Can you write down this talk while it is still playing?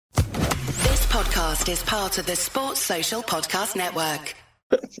podcast is part of the Sports Social Podcast Network.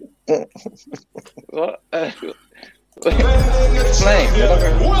 What? Explain.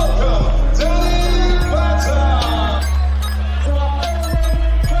 Welcome, Batten.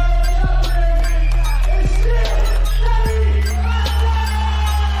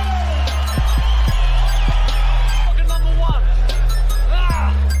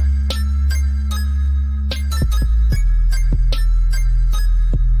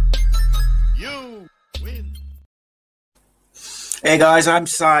 Hey guys, I'm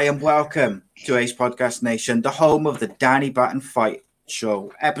Sai and welcome to Ace Podcast Nation, the home of the Danny Batten Fight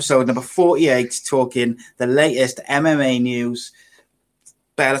Show, episode number 48, talking the latest MMA news,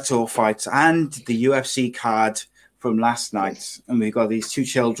 Bellator fights and the UFC card from last night. And we've got these two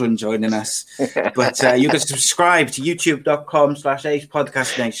children joining us. But you can subscribe to youtube.com/Ace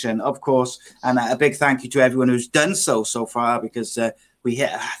Podcast Nation, of course. And a big thank you to everyone who's done so far, because we hit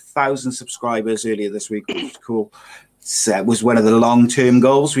 1,000 subscribers earlier this week, which was cool. It was one of the long-term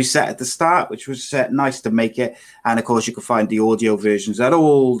goals we set at the start, which was nice to make it. And, of course, you can find the audio versions at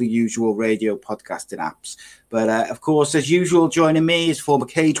all the usual radio podcasting apps. But, of course, as usual, joining me is former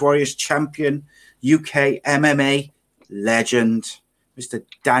Cage Warriors champion, UK MMA legend, Mr.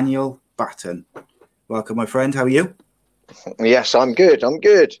 Daniel Batten. Welcome, my friend. How are you? Yes, I'm good.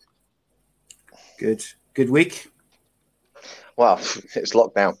 Good week? Well, it's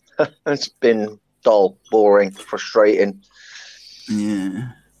lockdown. It's been dull, boring, frustrating.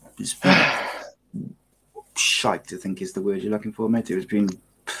 Yeah. It's been shite, I think is the word you're looking for, mate. It's been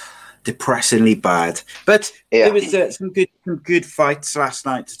depressingly bad. But there was some good fights last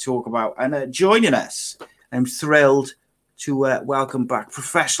night to talk about. And joining us, I'm thrilled to welcome back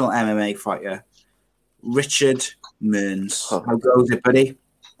professional MMA fighter, Richard Mearns. How goes it, buddy?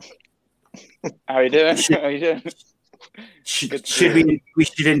 How are you doing?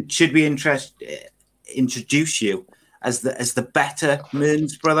 Should we introduce you as the better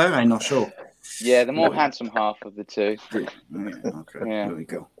Mearns brother? I'm not sure. Yeah, the more handsome half of the two. Okay. Yeah. There we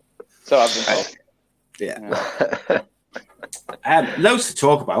go. So I've been told. Yeah. Loads to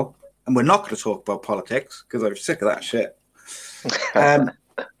talk about, and we're not going to talk about politics because I'm sick of that shit.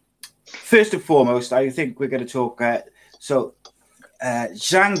 First and foremost, I think we're going to talk. Zhang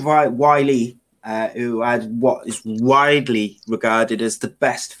Weili, who had what is widely regarded as the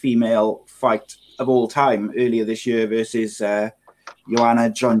best female fight of all time earlier this year versus Joanna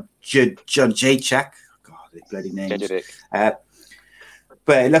Jędrzejczyk. God, the bloody names.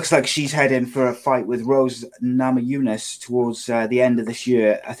 But it looks like she's heading for a fight with Rose Namajunas towards the end of this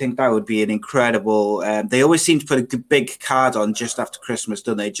year. I think that would be an incredible... they always seem to put a big card on just after Christmas,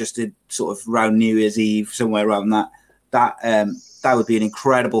 don't they? Just in sort of around New Year's Eve, somewhere around that. That would be an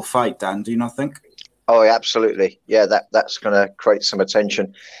incredible fight, Dan. Do you not think? Oh, absolutely. Yeah, that's going to create some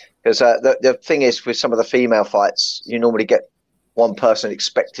attention. Because the thing is, with some of the female fights, you normally get one person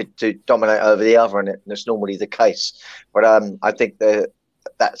expected to dominate over the other, and it's normally the case. But I think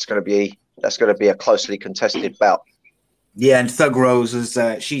that's going to be a closely contested bout. Yeah, and Thug Rose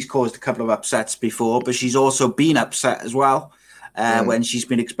she's caused a couple of upsets before, but she's also been upset as well when she's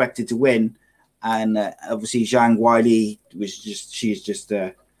been expected to win. And obviously, Zhang Weili she's just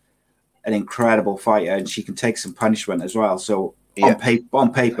an incredible fighter, and she can take some punishment as well. So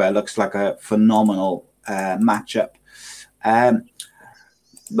on paper, it looks like a phenomenal matchup.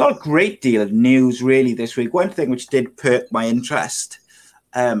 Not a great deal of news really this week. One thing which did perk my interest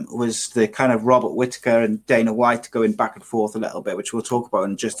was the kind of Robert Whittaker and Dana White going back and forth a little bit, which we'll talk about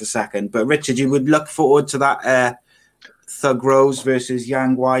in just a second. But Richard, you would look forward to that Thug Rose versus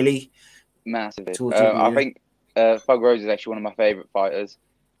Zhang Weili? Massively. I think Thug Rose is actually one of my favourite fighters.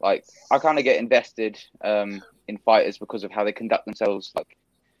 Like, I kind of get invested in fighters because of how they conduct themselves,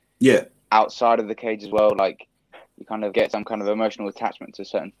 outside of the cage as well. Like, you kind of get some kind of emotional attachment to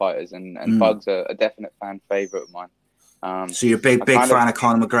certain fighters, and Thug's a definite fan favourite of mine. So you're a big fan of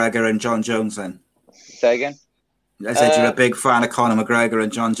Conor McGregor and John Jones then? Say again? I said you're a big fan of Conor McGregor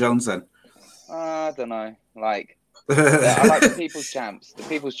and John Jones then? I don't know. Like, I like the People's Champs.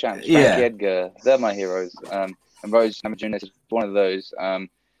 Frankie Edgar, they're my heroes. And Rose Namajunas is one of those.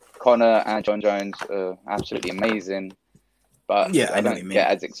 Conor and John Jones are absolutely amazing, but I don't get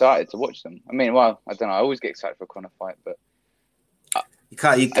as excited to watch them. I mean, well, I don't know. I always get excited for a Conor fight, but you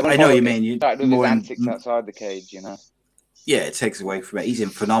can't. I know what you mean. You with his antics outside the cage, you know. Yeah, it takes away from it. He's in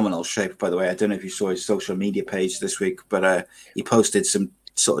phenomenal shape, by the way. I don't know if you saw his social media page this week, but he posted some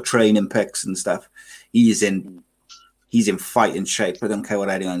sort of training pics and stuff. He's in fighting shape. I don't care what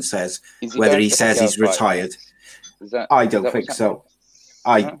anyone says. Whether he says he's retired, I don't think so.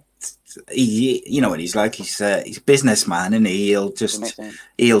 He, you know what he's like. He's a businessman, and he'll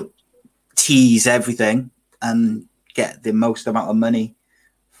tease everything and get the most amount of money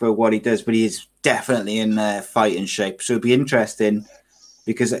for what he does, but he is definitely in fighting shape. So it'd be interesting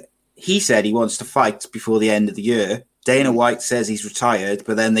because he said he wants to fight before the end of the year. Dana White says he's retired,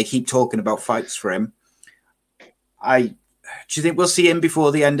 but then they keep talking about fights for him. Do you think we'll see him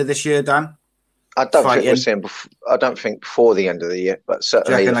before the end of this year, Dan? I don't think we'll see him. I don't think before the end of the year, but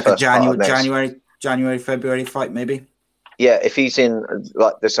certainly like a January, February fight, maybe. Yeah, if he's in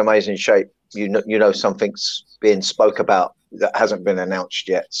like this amazing shape, you know something's being spoke about that hasn't been announced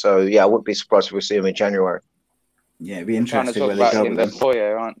yet. So yeah, I wouldn't be surprised if we see him in January. Yeah, it'd be interesting where they go with him.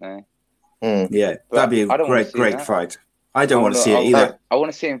 Boyer, aren't they? Yeah, that'd be a great fight. I don't want to see it either. I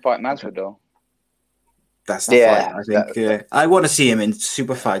want to see him fight Masvidal. That's the fight. I think I want to see him in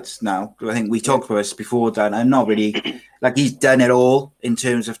super fights now. I think we talked about this before, Dan. I'm not really like he's done it all in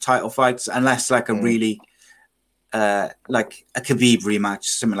terms of title fights, unless like a really like a Khabib rematch,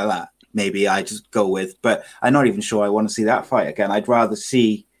 similar to that. Maybe I just go with, but I'm not even sure I want to see that fight again. I'd rather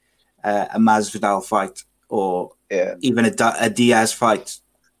see a Masvidal fight or even a Diaz fight.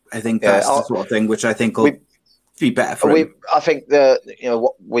 I think that's the sort of thing which I think will be better for him. I think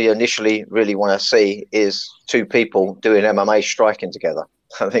what we initially really want to see is two people doing MMA striking together.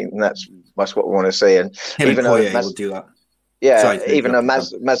 I think that's what we want to see. And even though will do that. Yeah, even though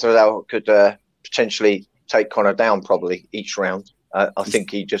Masvidal could potentially take Conor down probably each round. I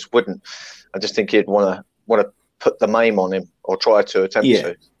think he just wouldn't. I just think he'd want to put the MAME on him or try to attempt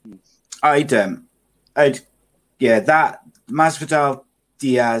to. That Masvidal,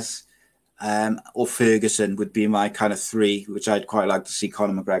 Diaz, or Ferguson would be my kind of three, which I'd quite like to see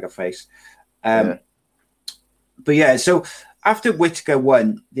Conor McGregor face. But yeah, so after Whittaker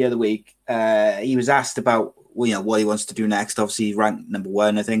won the other week, he was asked about what he wants to do next. Obviously, he ranked number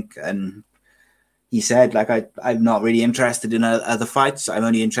 1, I think, and he said, like, I'm not really interested in other fights. I'm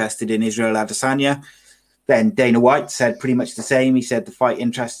only interested in Israel Adesanya. Then Dana White said pretty much the same. He said the fight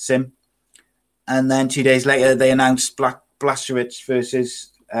interests him. And then 2 days later, they announced Blachowicz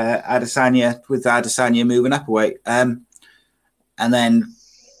versus Adesanya, with Adesanya moving up a weight. And then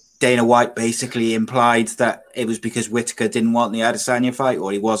Dana White basically implied that it was because Whittaker didn't want the Adesanya fight,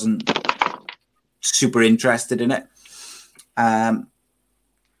 or he wasn't super interested in it.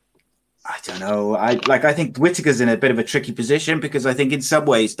 I don't know. I think Whittaker's in a bit of a tricky position because I think in some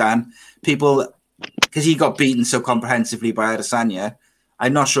ways, Dan, because he got beaten so comprehensively by Adesanya,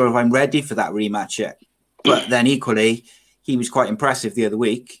 I'm not sure if I'm ready for that rematch yet. But then equally, he was quite impressive the other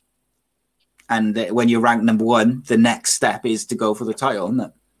week. And when you're ranked number 1, the next step is to go for the title, isn't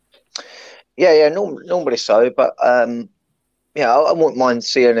it? Yeah, normally so. But I wouldn't mind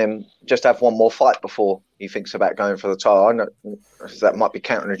seeing him just have one more fight before he thinks about going for the title. I know that might be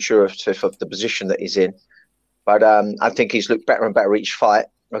counterintuitive for the position that he's in. But I think he's looked better and better each fight.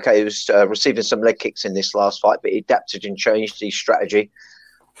 Okay, he was receiving some leg kicks in this last fight, but he adapted and changed his strategy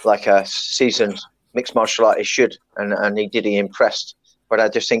like a seasoned mixed martial artist should, and he impressed. But I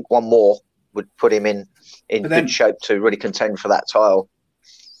just think one more would put him in good shape to really contend for that title.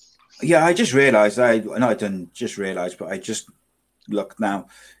 Yeah, I just realised, but I just looked now.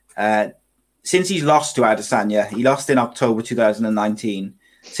 Since he's lost to Adesanya, he lost in October 2019.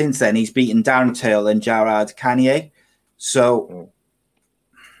 Since then, he's beaten Darren Till and Jared Cannonier. So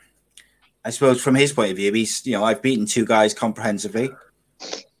I suppose from his point of view, he's, I've beaten 2 guys comprehensively.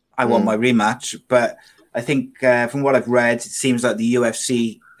 I want my rematch, but I think from what I've read, it seems like the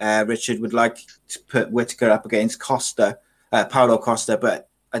UFC, Richard, would like to put Whittaker up against Paulo Costa, but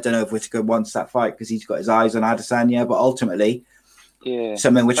I don't know if Whittaker wants that fight because he's got his eyes on Adesanya. But ultimately,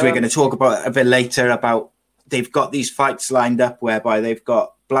 something which we're going to talk about a bit later, about they've got these fights lined up whereby they've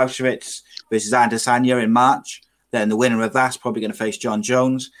got Blachowicz versus Adesanya in March. Then the winner of that's probably going to face John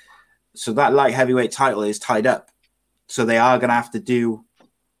Jones. So that light heavyweight title is tied up. So they are going to have to do...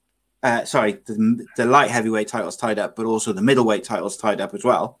 the light heavyweight title is tied up, but also the middleweight title is tied up as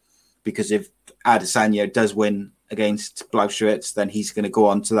well. Because if Adesanya does win against Blachowicz, then he's going to go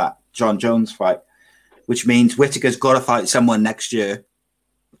on to that John Jones fight, which means Whittaker's got to fight someone next year.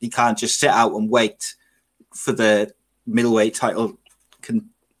 He can't just sit out and wait for the middleweight title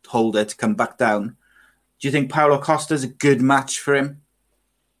holder to come back down. Do you think Paulo Costa's a good match for him?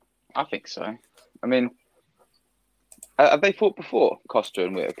 I think so. I mean, have they fought before, Costa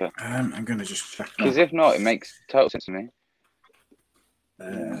and Whittaker? I'm going to just check. Because if not, it makes total sense to me.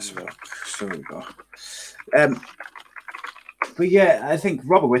 So we go. But yeah, I think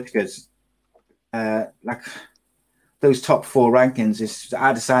Robert Whittaker's like those top 4 rankings is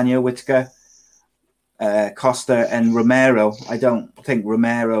Adesanya, Whittaker, Costa, and Romero. I don't think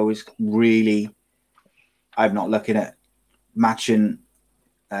Romero is really. I'm not looking at matching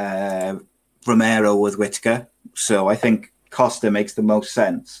Romero with Whittaker. So I think Costa makes the most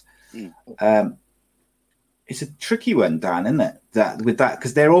sense. It's a tricky one, Dan, isn't it?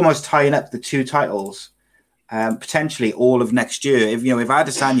 Because they're almost tying up the two titles, potentially all of next year. If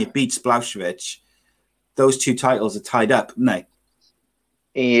Adesanya beats Blachowicz, those two titles are tied up, aren't they?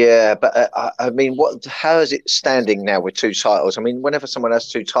 Yeah, but I mean, how is it standing now with two titles? I mean, whenever someone has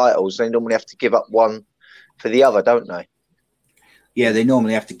two titles, they normally have to give up one for the other, don't they? Yeah, they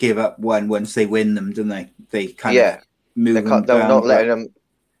normally have to give up one once they win them, don't they? They kind of move them down. They're not letting them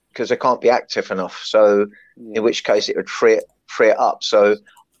because they can't be active enough. So, in which case, it would free it up. So,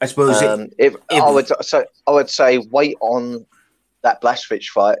 I suppose I would say wait on that Blachowicz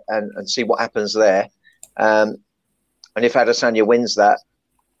fight and see what happens there. And if Adesanya wins that,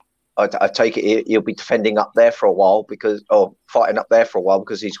 I take it he'll be defending up there for a while fighting up there for a while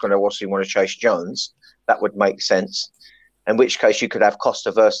because he's going to obviously want to chase Jones. That would make sense. In which case you could have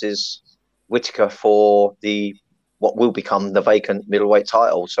Costa versus Whittaker for what will become the vacant middleweight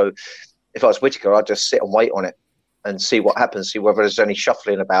title. So if I was Whittaker, I'd just sit and wait on it and see what happens, see whether there's any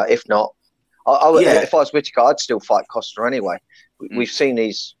shuffling about. If not, if I was Whittaker, I'd still fight Costa anyway. We've seen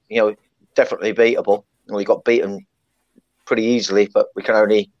he's definitely beatable. He got beaten pretty easily, but we can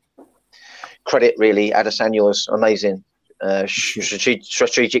only credit really Adesanya's amazing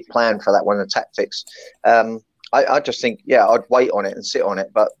strategic plan for that one, the tactics. I just think, I'd wait on it and sit on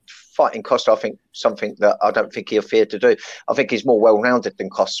it. But fighting Costa, I think something that I don't think he'll fear to do. I think he's more well-rounded than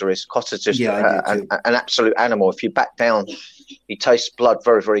Costa is. Costa's just an absolute animal. If you back down, he tastes blood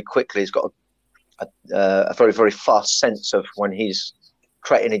very, very quickly. He's got a very, very fast sense of when he's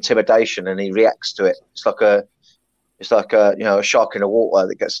creating intimidation and he reacts to it. It's like a shark in the water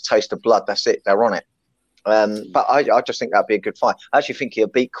that gets a taste of blood. That's it. They're on it. But I just think that'd be a good fight. I actually think he'll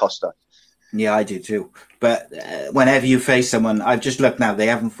beat Costa. Yeah, I do too. But whenever you face someone, I've just looked now, they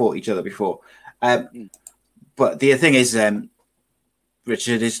haven't fought each other before. But the thing is,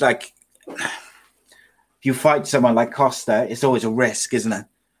 Richard, it's like if you fight someone like Costa, it's always a risk, isn't it?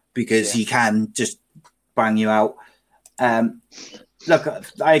 Because he can just bang you out. Look,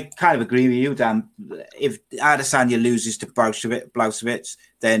 I kind of agree with you, Dan. If Adesanya loses to Blachowicz,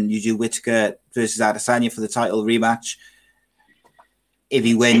 then you do Whittaker versus Adesanya for the title rematch. If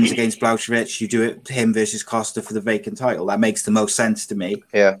he wins against Blachowicz, you do it him versus Costa for the vacant title. That makes the most sense to me.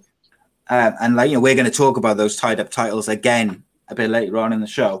 Yeah. And we're going to talk about those tied up titles again a bit later on in the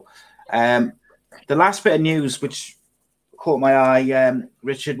show. The last bit of news which caught my eye,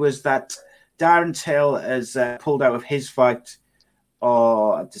 Richard, was that Darren Till has pulled out of his fight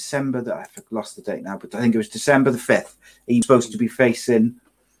December. I've lost the date now, but I think it was December the 5th. He's supposed to be facing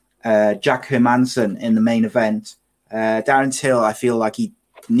Jack Hermansson in the main event. Darren Till, I feel like he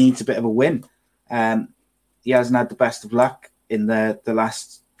needs a bit of a win. He hasn't had the best of luck in the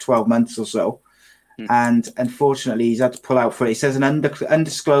last 12 months or so. And unfortunately, he's had to pull out for it. He says an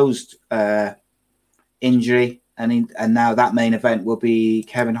undisclosed injury. And now that main event will be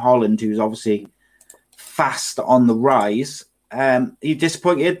Kevin Holland, who's obviously fast on the rise. Are you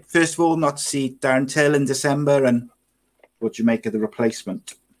disappointed, first of all, not to see Darren Till in December? And what do you make of the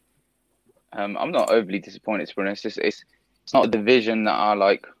replacement? I'm not overly disappointed, to be honest. It's not a division that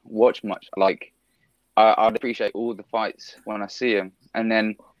I watch much. I'd appreciate all the fights when I see them. And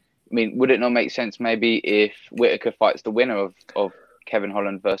then, I mean, would it not make sense maybe if Whittaker fights the winner of Kevin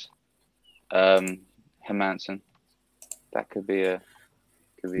Holland versus Hermansson? That could be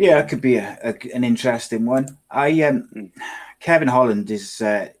it could be an interesting one. Kevin Holland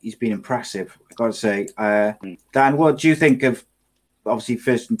he's been impressive, I've got to say. Dan, what do you think of? Obviously,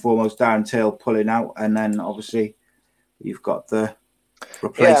 first and foremost, Darren Till pulling out, and then obviously you've got the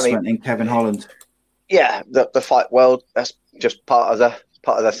replacement in Kevin Holland. Yeah, the fight world, that's just part of the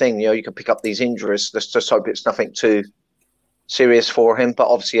thing. You can pick up these injuries. Let's just hope it's nothing too serious for him, but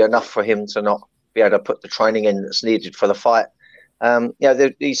obviously enough for him to not be able to put the training in that's needed for the fight.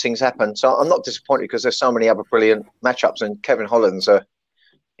 These things happen. So I'm not disappointed because there's so many other brilliant matchups, and Kevin Holland's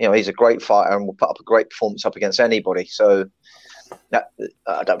he's a great fighter and will put up a great performance up against anybody. So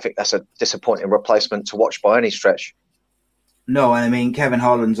I don't think that's a disappointing replacement to watch by any stretch. No, I mean Kevin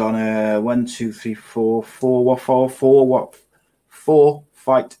Holland's on a 4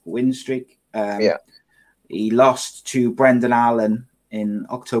 fight win streak. He lost to Brendan Allen in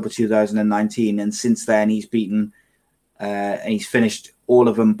October 2019, and since then he's beaten. He's finished all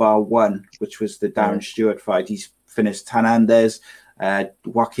of them bar one, which was the Darren Stewart fight. He's finished Hernandez,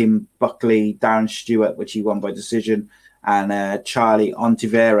 Joaquin Buckley, Darren Stewart, which he won by decision, and Charlie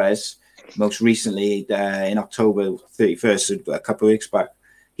Ontiveros, most recently in October 31st, a couple of weeks back.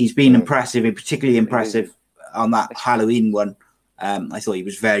 He's been impressive, and particularly impressive on that Halloween one. I thought he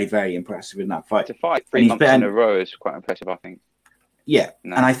was very, very impressive in that fight. To fight 3 months in a row is quite impressive, I think. Yeah,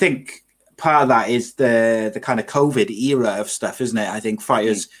 and I think part of that is the kind of COVID era of stuff, isn't it? I think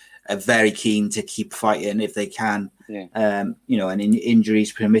fighters are very keen to keep fighting if they can, and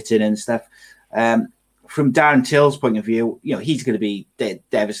injuries permitting and stuff. From Darren Till's point of view, he's going to be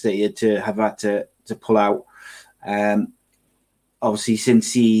devastated to have had to pull out. Obviously,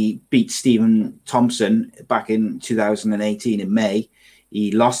 since he beat Stephen Thompson back in 2018 in May,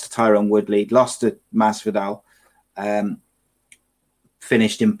 he lost to Tyrone Woodley, lost to Masvidal,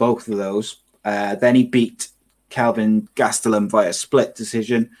 finished in both of those. Then he beat Kelvin Gastelum via split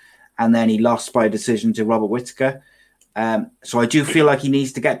decision, and then he lost by decision to Robert Whittaker. So I do feel like he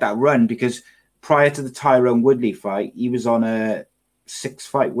needs to get that run, because prior to the Tyrone Woodley fight, he was on a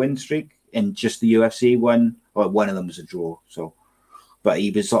 6-fight win streak in just the UFC. One of them was a draw. But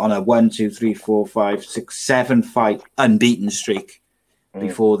he was on a 7-fight unbeaten streak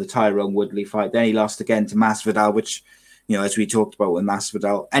before the Tyrone Woodley fight. Then he lost again to Masvidal, which, as we talked about with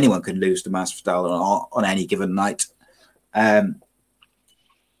Masvidal, anyone can lose to Masvidal on any given night. I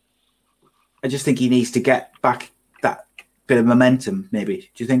just think he needs to get back that bit of momentum,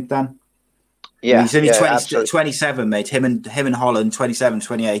 maybe. Do you think, Dan? Yeah. He's only 27, mate. Him and Holland, 27,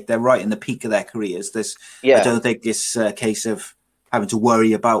 28, they're right in the peak of their careers. I don't think it's a case of having to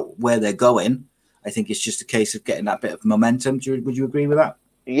worry about where they're going. I think it's just a case of getting that bit of momentum. Would you agree with that?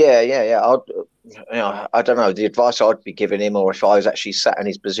 Yeah. I don't know. The advice I'd be giving him, or if I was actually sat in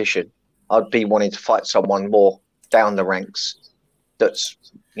his position, I'd be wanting to fight someone more down the ranks that's,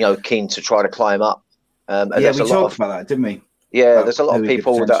 keen to try to climb up. And we talked about that, didn't we? Yeah, there's a lot of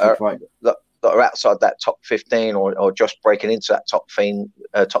people that are outside that top 15 or just breaking into that top 15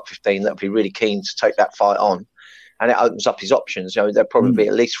 that would be really keen to take that fight on. And it opens up his options. There'll probably be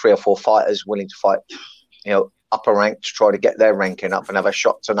at least 3 or 4 fighters willing to fight, upper rank to try to get their ranking up and have a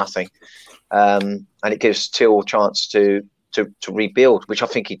shot to nothing. And it gives Till a chance to rebuild, which I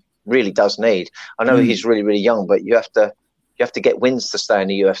think he really does need. I know he's really, really young, but you have to get wins to stay in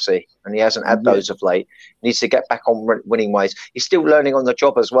the UFC, and he hasn't had those of late. He needs to get back on winning ways. He's still learning on the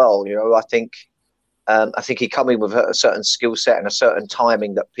job as well. I think he come in with a certain skill set and a certain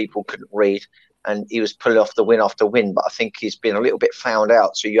timing that people couldn't read, and he was pulling off the win after win. But I think he's been a little bit found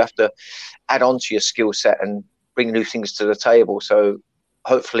out. So you have to add on to your skill set and bring new things to the table. So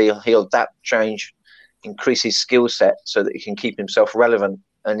hopefully he'll adapt, change, increase his skill set so that he can keep himself relevant.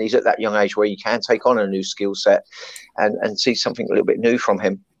 And he's at that young age where you can take on a new skill set and see something a little bit new from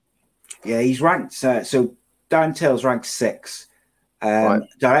him. Yeah, he's ranked. So Darren Till's ranked 6. Right.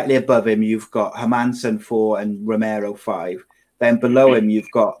 Directly above him, you've got Hermansson 4 and Romero 5. Then below him, you've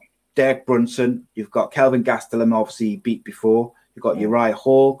got Derek Brunson. You've got Kelvin Gastelum, obviously beat before. You've got Uriah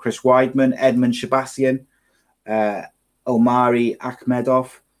Hall, Chris Weidman, Edmund Shabazian, Omari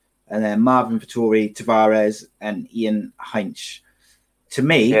Akhmedov, and then Marvin Vettori, Tavares, and Ian Heinz. To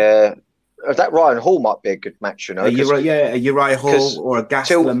me, that Ryan Hall might be a good match. A Uriah Hall or a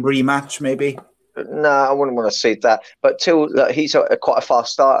Gastelum rematch, maybe. No, I wouldn't want to see that. But Till, he's quite a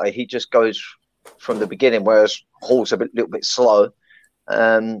fast starter. He just goes from the beginning, whereas Hall's a little bit slow,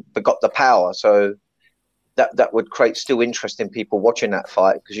 but got the power. So that would create still interest in people watching that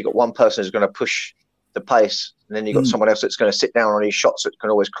fight, because you've got one person who's going to push the pace, and then you've got someone else that's going to sit down on his shots that can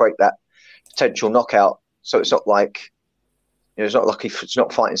always create that potential knockout. So it's not like, it's not like if it's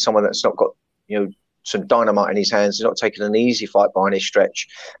not fighting someone that's not got, some dynamite in his hands. He's not taking an easy fight by any stretch,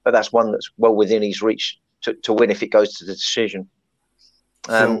 but that's one that's well within his reach to win if it goes to the decision.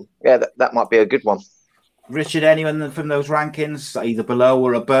 That might be a good one. Richard, anyone from those rankings, either below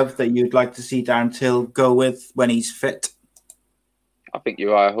or above, that you'd like to see Darren Till go with when he's fit? I think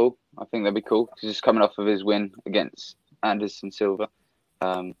Uriah Hall. I think that'd be cool. He's just coming off of his win against Anderson Silva,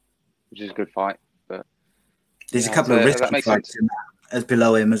 which is a good fight. But there's a couple of risky fights in that as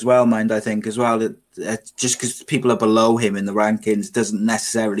below him as well, I think, as well. Just because people are below him in the rankings doesn't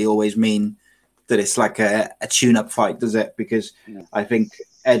necessarily always mean that it's like a tune-up fight, does it? Because I think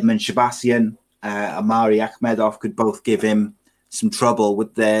Edmund Shabazian, Omari Akhmedov could both give him some trouble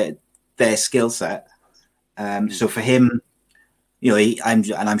with their skill set. So for him,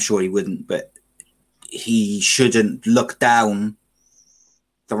 I'm sure he wouldn't, but he shouldn't look down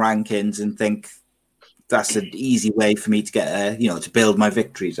the rankings and think that's an easy way for me to get, to build my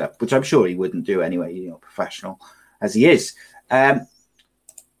victories up, which I'm sure he wouldn't do anyway, professional as he is.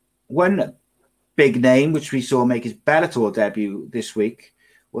 One big name, which we saw make his Bellator debut this week,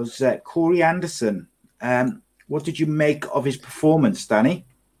 was Corey Anderson. What did you make of his performance, Danny?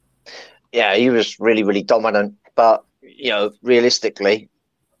 Yeah, he was really, really dominant. But, realistically,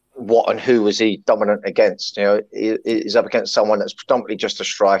 what and who was he dominant against. He's up against someone that's predominantly just a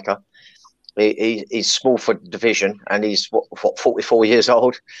striker. He's small for division, and he's 44 years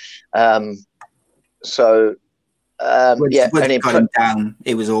old. And he got him down,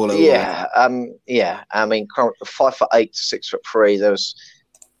 it was all over. Yeah, I mean, 5'8" to 6'3".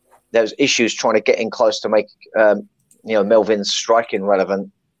 There was issues trying to get in close to make Melvin's striking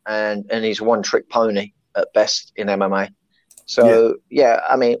relevant, and he's a one-trick pony at best in MMA. So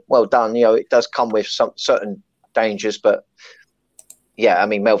I mean, well done. It does come with some certain dangers, but I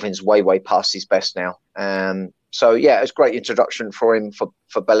mean, Melvin's way past his best now. It's a great introduction for him for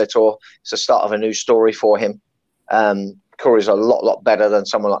Bellator. It's the start of a new story for him. Corey's a lot better than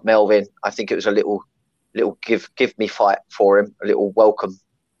someone like Melvin. I think it was a little give me fight for him, a little welcome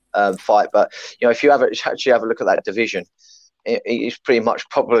fight. But if you actually have a look at that division, he's pretty much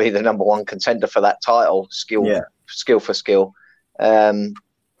probably the number one contender for that title, skill for skill. But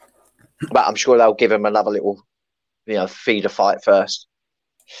I'm sure they'll give him another little, feeder fight first.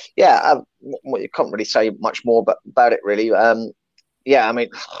 You can't really say much more about it, really. I mean,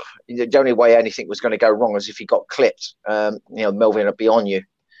 the only way anything was going to go wrong is if he got clipped. Melvin would be on you.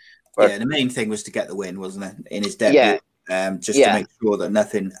 But, the main thing was to get the win, wasn't it, in his debut? To make sure that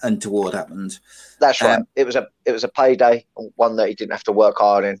nothing untoward happened. That's right. It was a payday, one that he didn't have to work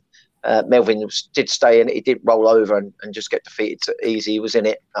hard in. Melvin did stay in it. He did roll over and just get defeated easy. He was in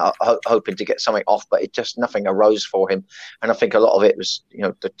it, hoping to get something off, but nothing arose for him. And I think a lot of it was,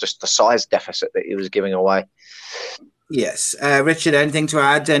 just the size deficit that he was giving away. Yes. Richard, anything to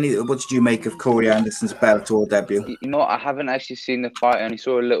add? What did you make of Corey Anderson's Bellator debut? I haven't actually seen the fight. I only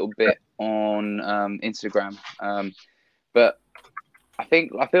saw a little bit on Instagram. But I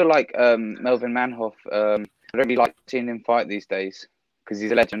feel like Melvin Manhoff, I don't really like seeing him fight these days because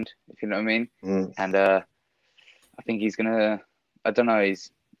he's a legend, if you know what I mean. And I think he's going to, I don't know,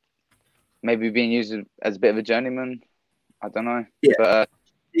 he's maybe being used as a bit of a journeyman. I don't know. Yeah. But,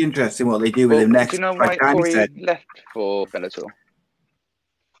 interesting what they do with him next. Do you know why Corey left for Bellator? Do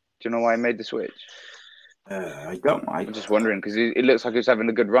you know why he made the switch? I don't. I'm just wondering because it looks like he was having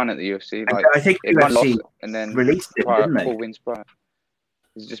a good run at the UFC. I think UFC and then released him, didn't they? 4 wins prior.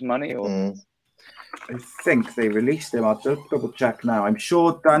 Is it just money or? I think they released him. I'll just double check now. I'm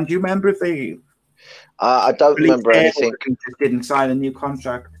sure. Dan, do you remember if they? I don't remember anything. He just didn't sign a new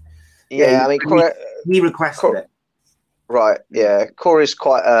contract. Yeah, I mean, he requested it. Right. Yeah, Corey's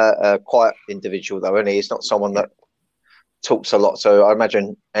quite a quiet individual, though, isn't he? He's not someone that talks a lot. So I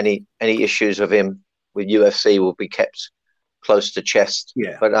imagine any issues of him with UFC will be kept close to chest.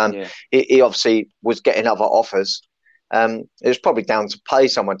 Yeah. But he obviously was getting other offers. It was probably down to pay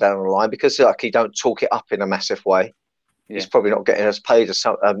someone down the line because he don't talk it up in a massive way. Yeah. He's probably not getting as paid as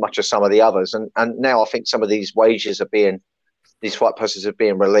much as some of the others. And now I think some of these wages these fight prices are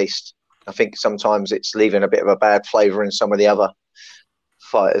being released. I think sometimes it's leaving a bit of a bad flavour in some of the other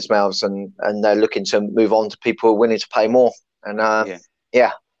fighters' mouths, and they're looking to move on to people who are willing to pay more. And that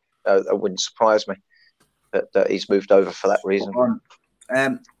wouldn't surprise me that he's moved over for that reason.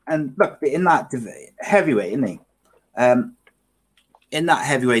 And look, in that heavyweight, isn't he? In that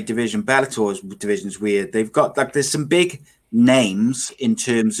heavyweight division, Bellator's division is weird. They've got there's some big names in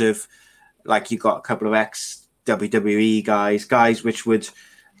terms of you got a couple of ex-WWE guys which would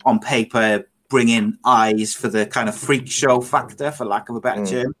on paper bring in eyes for the kind of freak show factor, for lack of a better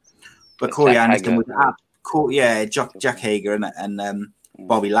term. But Corey Anderson would Jack Hager and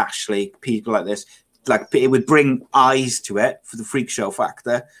Bobby Lashley, people like this, it would bring eyes to it for the freak show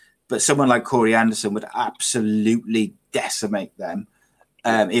factor. But someone like Corey Anderson would absolutely decimate them.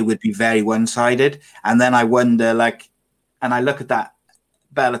 It would be very one-sided. And then I wonder, and I look at that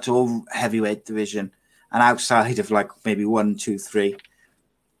Bellator heavyweight division, and outside of maybe 1, 2, 3,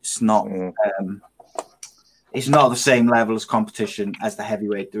 it's not the same level as competition as the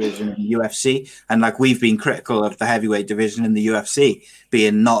heavyweight division in the UFC. And we've been critical of the heavyweight division in the UFC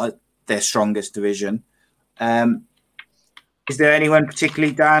being not their strongest division. Is there anyone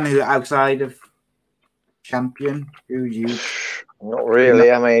particularly, Dan, who outside of champion who you? Not really.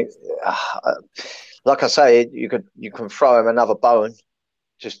 I mean, like I say, you can throw him another bone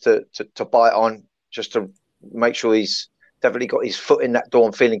just to bite on, just to make sure he's definitely got his foot in that door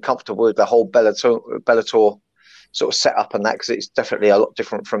and feeling comfortable with the whole Bellator sort of setup and that, because it's definitely a lot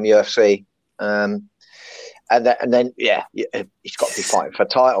different from UFC. And then he's got to be fighting for a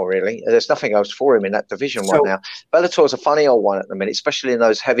title, really. There's nothing else for him in that division right now. Bellator's a funny old one at the minute, especially in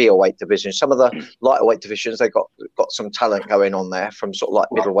those heavier weight divisions. Some of the lighter weight divisions, they got some talent going on there from sort of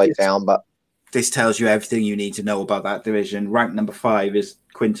middleweight down. But this tells you everything you need to know about that division. Ranked number 5 is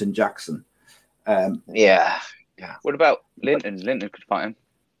Quinton Jackson. What about Linton? Linton could fight him.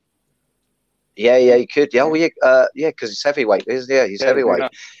 Yeah, he could. Yeah, because he's heavyweight, isn't he? Yeah, he's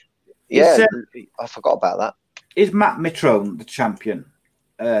heavyweight. Yeah, I forgot about that. Is Matt Mitrone the champion,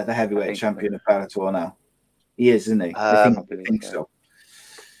 the heavyweight champion of Bellator now? He is, isn't he? I think so.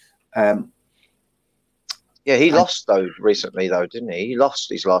 Yeah, he lost though recently, though, didn't he? He lost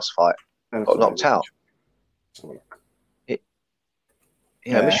his last fight. Got knocked out.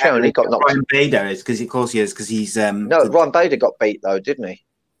 Michelle, he got knocked. Ryan Bader is because, of course, he is because he's. No, Ryan Bader got beat though, didn't he?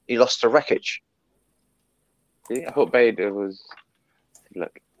 He lost to Rekic. Yeah, I thought Bader was.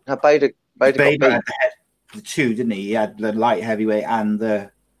 Look, no, Bader got beat. Had the two, didn't he? He had the light heavyweight and the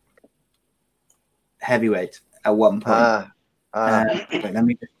heavyweight at one point. Wait, let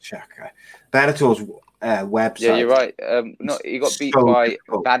me just check. Bellator's website. Yeah, you're right. He got beat by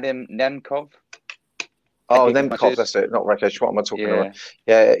Vadim Nemkov. Oh, Nemkov, that's it. Not Rekic. What am I talking about?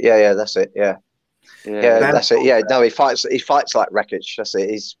 Yeah, that's it. Yeah, that's it. Yeah, no, he fights like Rekic. That's it.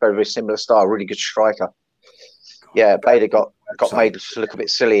 He's very, very similar style. Really good striker. Yeah, Bader got made to look a bit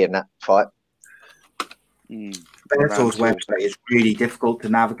silly in that fight. Bellator's website is really difficult to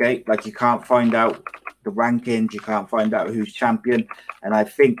navigate. Like, you can't find out the rankings, you can't find out who's champion. And I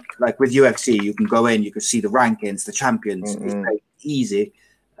think, like with UFC, you can go in, you can see the rankings, the champions. It's very easy.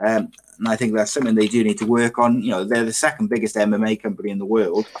 And I think that's something they do need to work on. You know, they're the second biggest MMA company in the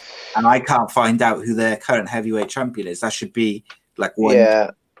world, and I can't find out who their current heavyweight champion is. That should be like one.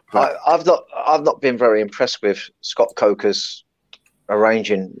 Yeah, I've not been very impressed with Scott Coker's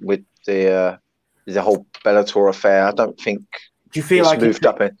arranging with the whole Bellator affair. I don't think. Do you feel like moved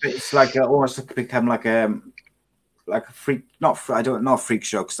up? It's like almost become like a freak, not a freak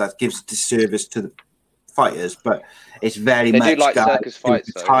show, because that gives disservice to the fighters, but it's very much like circus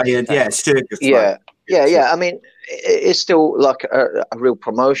fights. Tired, circus. Yeah. I mean, it's still like a real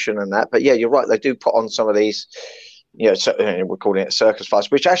promotion and that, but yeah, you're right. They do put on some of these, we're calling it circus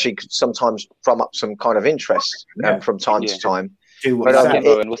fights, which actually could sometimes drum up some kind of interest from time to time.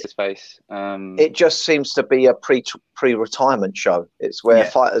 But what's his face? It just seems to be a pre-retirement show. It's where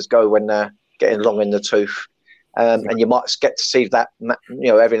fighters go when they're getting long in the tooth. And you might get to see that,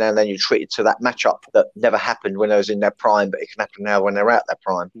 every now and then you're treated to that matchup that never happened when they was in their prime, but it can happen now when they're out their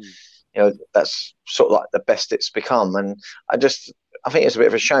prime. That's sort of like the best it's become. And I think it's a bit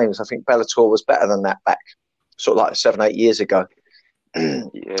of a shame, because I think Bellator was better than that back sort of like 7-8 years ago. They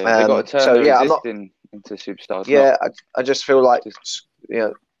got to turn into superstars. Yeah, I just feel like,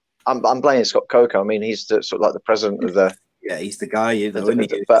 I'm blaming Scott Coker. I mean, he's sort of like the president of the... Yeah, he's the guy.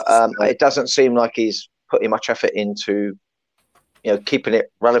 But it doesn't seem like he's putting much effort into, keeping it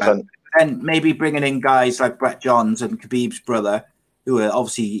relevant. And maybe bringing in guys like Brett Johns and Khabib's brother, who are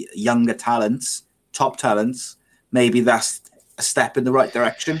obviously younger talents, top talents. Maybe that's a step in the right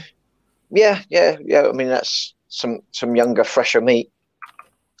direction. Yeah. I mean, that's some younger, fresher meat.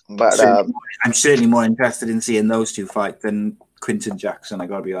 But I'm certainly more interested in seeing those two fight than Quinton Jackson, I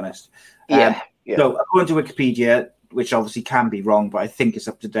got to be honest. So according to Wikipedia, which obviously can be wrong, but I think it's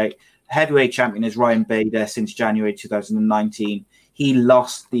up to date, heavyweight champion is Ryan Bader since January 2019. He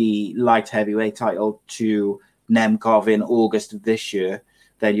lost the light heavyweight title to Nemkov in August of this year.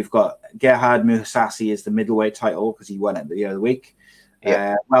 Then you've got Gerhard Mousasi is the middleweight title because he won it the other week.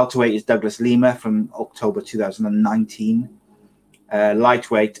 Welterweight is Douglas Lima from October 2019.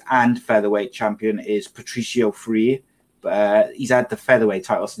 Lightweight and featherweight champion is Patricio Freire. He's had the featherweight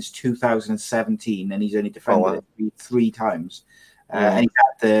title since 2017, and he's only defended it three times. And he's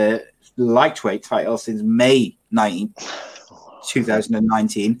had the lightweight title since May 19th,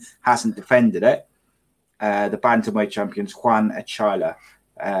 2019, hasn't defended it. The bantamweight champion's Juan Echila.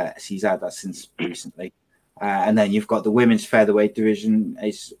 He's had that since recently. And then you've got the women's featherweight division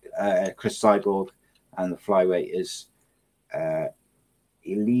is Chris Cyborg, and the flyweight is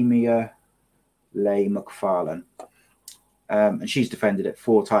Elimia Leigh McFarlane. And she's defended it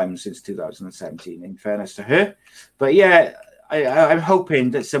 4 times since 2017, in fairness to her. But yeah, I'm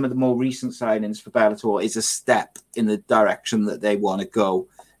hoping that some of the more recent signings for Bellator is a step in the direction that they want to go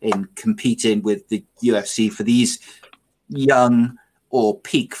in competing with the UFC for these young or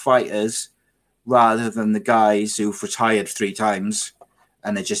peak fighters, rather than the guys who've retired 3 times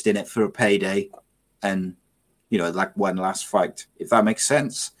and they're just in it for a payday and, like one last fight, if that makes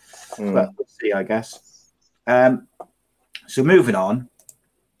sense. But we'll see, I guess. So moving on,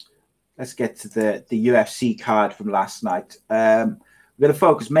 let's get to the UFC card from last night. We're going to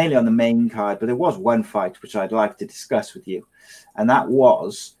focus mainly on the main card, but there was one fight which I'd like to discuss with you, and that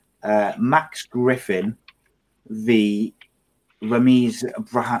was Max Griffin v. Ramiz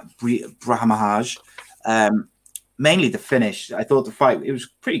Brahimaj. Mainly the finish. I thought the fight, it was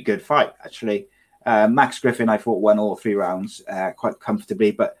a pretty good fight, actually. Max Griffin, I thought, won all 3 rounds quite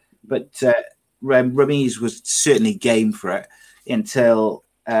comfortably, but Ramiz was certainly game for it until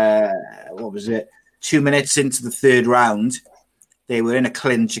 2 minutes into the third round. They were in a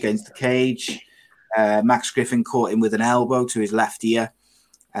clinch against the cage. Max Griffin caught him with an elbow to his left ear.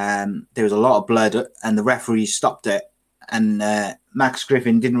 There was a lot of blood, and the referee stopped it. And Max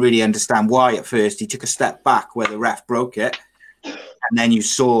Griffin didn't really understand why at first. He took a step back where the ref broke it. And then you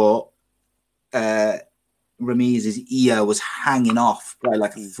saw Ramiz's ear was hanging off by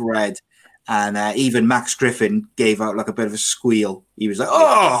like a thread. And even Max Griffin gave out like a bit of a squeal. He was like,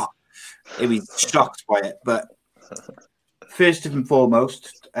 oh! He was shocked by it. But first and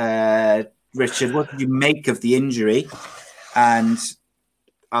foremost, Richard, what did you make of the injury? And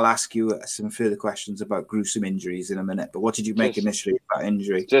I'll ask you some further questions about gruesome injuries in a minute. But what did you make initially of that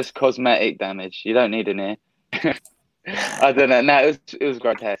injury? Just cosmetic damage. You don't need an ear. I don't know. No, it was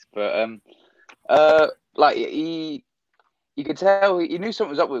grotesque. But you could tell he knew something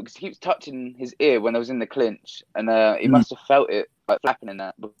was up with it because he keeps touching his ear when I was in the clinch, and he must have felt it like flapping in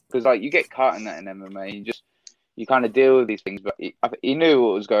that, because like you get caught in that in MMA. You kind of deal with these things, but he knew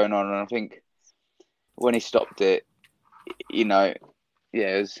what was going on, and I think when he stopped it, he knew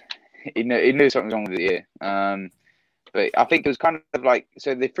something was wrong with the ear. But I think it was kind of like,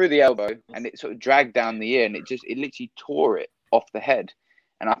 so they threw the elbow and it sort of dragged down the ear, and it literally tore it off the head.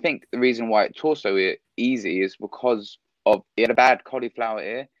 And I think the reason why it tore so easy is because he had a bad cauliflower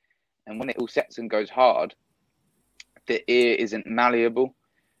ear, and when it all sets and goes hard, the ear isn't malleable,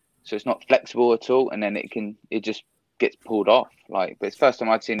 so it's not flexible at all, and then it just gets pulled off. But it's the first time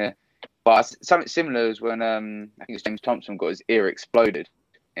I'd seen but something similar is when I think it's James Thompson got his ear exploded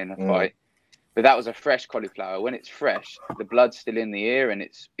in a fight, but that was a fresh cauliflower. When it's fresh, the blood's still in the ear and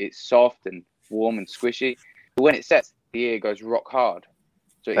it's soft and warm and squishy, but when it sets, the ear goes rock hard,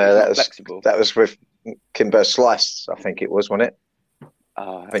 so it's not flexible. That was with Kimber Slice, I think it was, wasn't it?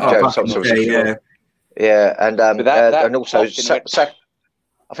 I think James Thompson was and also I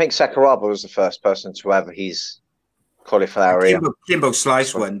think Sakuraba was the first person to have his cauliflower ear. Kimbo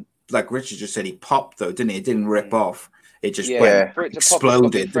Slice one, like Richard just said, he popped though, didn't he? It didn't rip off. It just for it to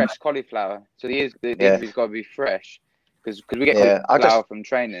exploded. Pop, it's fresh cauliflower, so the ear's got to be fresh, because we get cauliflower from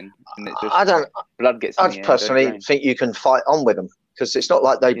training, and it's just blood gets. I personally think you can fight on with them, because it's not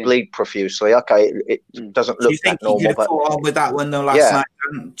like they bleed profusely. Okay, it doesn't look that normal. Do you think you fought on with that one though last night?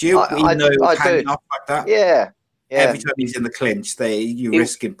 Do you? I do. Off like that? Yeah. Every time he's in the clinch, you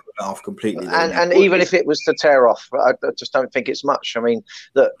risk him putting it off completely. And even if it was to tear off, I just don't think it's much. I mean,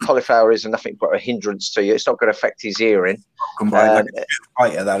 the cauliflower is nothing but a hindrance to you. It's not going to affect his hearing. Like a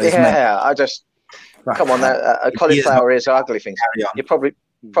fighter, that isn't it? I just come on. A cauliflower is ugly thing. You're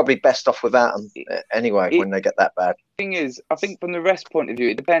probably best off without them anyway when they get that bad. Thing is, I think from the rest point of view,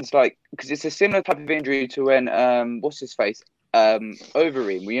 it depends. Because it's a similar type of injury to when what's his face,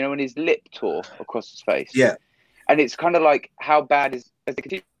 Overeem, when his lip tore across his face. Yeah. And it's kind of like, how bad as they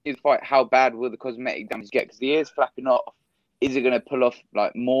continue to fight, how bad will the cosmetic damage get? Because the ear's flapping off. Is it going to pull off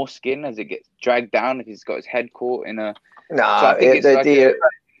like more skin as it gets dragged down if he's got his head caught in a? No, so I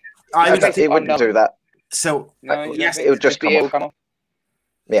think it wouldn't do that. So it would just come off.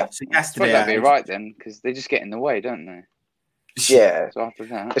 Yeah. So yesterday, that'd be right then, because they just get in the way, don't they? Yeah. So after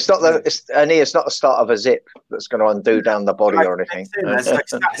that, it's not it's not the start of a zip that's going to undo down the body or anything. It's like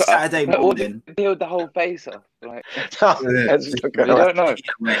Saturday morning. Peeled the whole face off. Like, we don't know.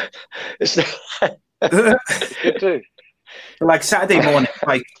 It's good too. Like Saturday morning,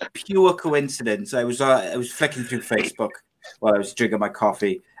 like pure coincidence. I was flicking through Facebook while I was drinking my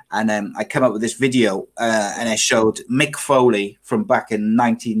coffee, and I came up with this video, and I showed Mick Foley from back in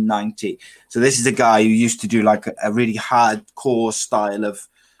 1990. So this is a guy who used to do like a really hardcore style of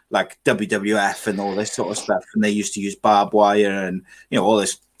like WWF and all this sort of stuff, and they used to use barbed wire and all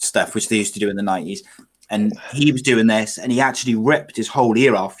this stuff which they used to do in the 90s. And he was doing this, and he actually ripped his whole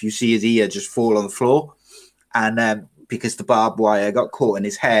ear off. You see his ear just fall on the floor, and because the barbed wire got caught in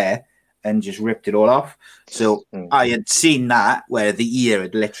his hair and just ripped it all off. So I had seen that where the ear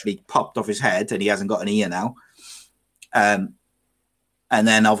had literally popped off his head and he hasn't got an ear now. And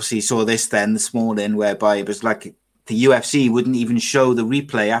then obviously saw this morning whereby it was like the UFC wouldn't even show the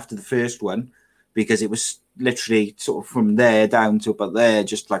replay after the first one because it was literally sort of from there down to about there,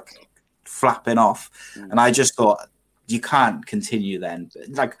 just like flapping off. And I just thought, you can't continue then.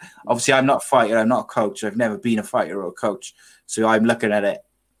 Like, obviously I'm not a fighter, I'm not a coach. I've never been a fighter or a coach. So I'm looking at it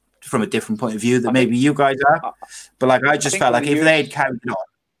from a different point of view that maybe you guys are. But like, I just felt like if they'd carried on,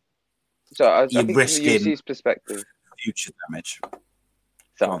 I think risking from the UFC's perspective, future damage.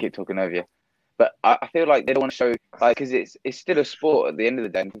 So I'll keep talking over you. But I feel like they don't want to show, like, because it's still a sport at the end of the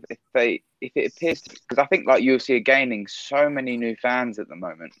day. If it appears, because I think like UFC are gaining so many new fans at the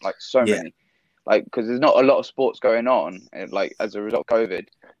moment, like so many. like because there's not a lot of sports going on, like as a result of COVID,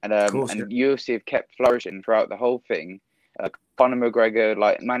 and UFC have kept flourishing throughout the whole thing. Conor McGregor,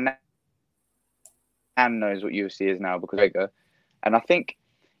 like my nan knows what UFC is now because McGregor, and I think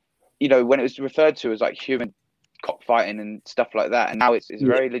when it was referred to as like human cockfighting and stuff like that, and now it's a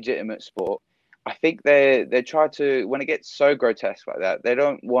very legitimate sport. I think they try to, when it gets so grotesque like that, they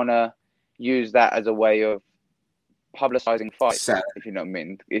don't want to use that as a way of publicizing fights, if you know what I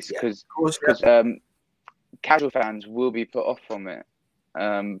mean. It's because casual fans will be put off from it,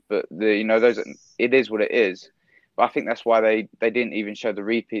 but those, it is what it is. But I think that's why they didn't even show the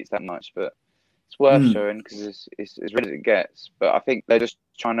repeats that much. But it's worth showing because it's as real as it gets. But I think they're just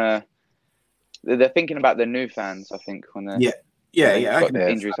trying to. They're thinking about the new fans. I think when they're got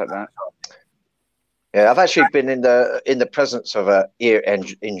injuries like that. Yeah, I've actually been in the presence of a ear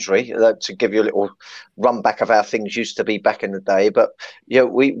injury to give you a little run back of how things used to be back in the day. But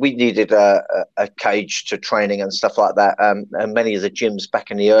we needed a cage to training and stuff like that. And many of the gyms back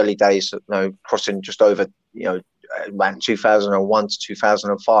in the early days, crossing just over around 2001 to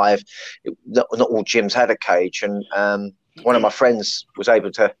 2005, not all gyms had a cage. And one of my friends was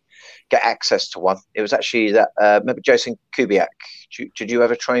able to get access to one. It was actually that. Remember Jason Kubiak? Did you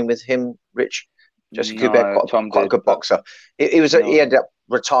ever train with him, Rich? Jesse Kubiak, quite a good boxer. He ended up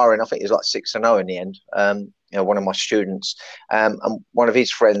retiring. I think he was like 6-0 in the end. One of my students, and one of his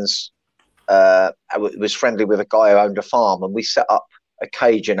friends was friendly with a guy who owned a farm, and we set up a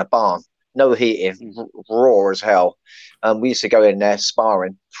cage in a barn, no heating, raw as hell. We used to go in there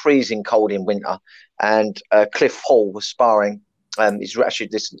sparring, freezing cold in winter, and Cliff Hall was sparring. He's actually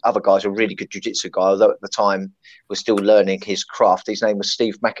this other guy's a really good jiu-jitsu guy, although at the time was still learning his craft. His name was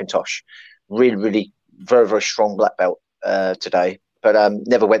Steve McIntosh. Really, really very, very strong black belt today, but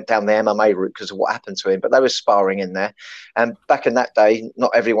never went down the MMA route because of what happened to him. But they were sparring in there. And back in that day,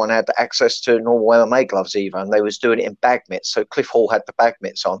 not everyone had access to normal MMA gloves either, and they was doing it in bag mitts. So Cliff Hall had the bag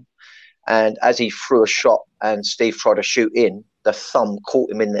mitts on, and as he threw a shot and Steve tried to shoot in, the thumb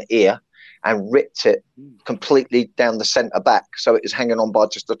caught him in the ear and ripped it completely down the centre back. So it was hanging on by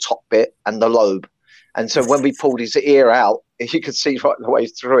just the top bit and the lobe. And so when we pulled his ear out, you could see right the way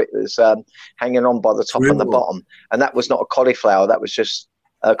through it. It was hanging on by the top and the bottom. And that was not a cauliflower. That was just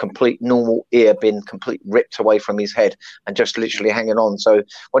a complete normal ear being completely ripped away from his head and just literally hanging on. So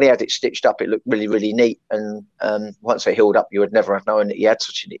when he had it stitched up, it looked really, really neat. And once it healed up, you would never have known that he had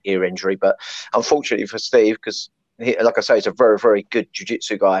such an ear injury. But unfortunately for Steve, because like I say, he's a very, very good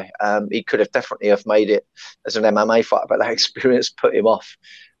jiu-jitsu guy. He could have definitely have made it as an MMA fighter, but that experience put him off.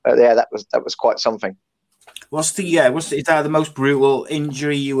 That was quite something. Is that the most brutal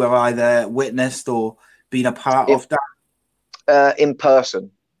injury you have either witnessed or been a part of? That in person,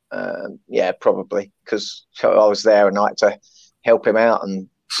 probably, because I was there and I had to help him out and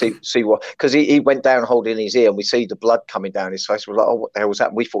see what, because he went down holding his ear and we see the blood coming down his face. We're like, oh, what the hell was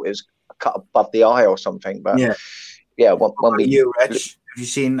that? We thought it was cut above the eye or something, but when we Reg, have you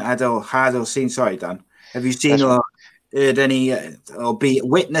seen sorry, Dan, have you seen or heard any or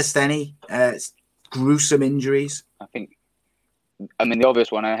witnessed any gruesome injuries? I mean, the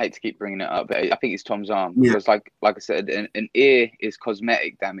obvious one, I hate to keep bringing it up, but I think it's Tom's arm. Because like I said, an ear is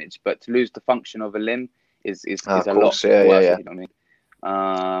cosmetic damage, but to lose the function of a limb is a lot worse, you know what I mean?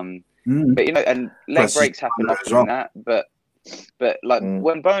 But and leg breaks happen often in that, but like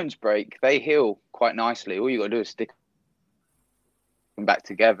when bones break, they heal quite nicely. All you got to do is stick them back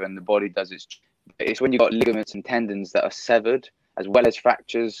together and the body does its. It's when you've got ligaments and tendons that are severed, as well as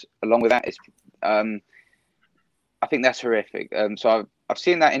fractures along with that. It's I think that's horrific. So I've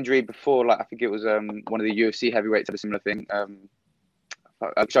seen that injury before. Like I think it was one of the UFC heavyweights had a similar thing.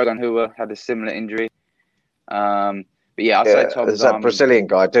 Shogun Hua had a similar injury. But I'd say Tom's there's that Brazilian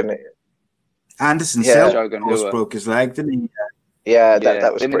guy, didn't it? Anderson Silva broke his leg, didn't he?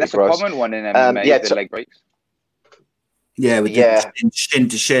 That was pretty that's gross. A common one in MMA, the leg breaks. Shin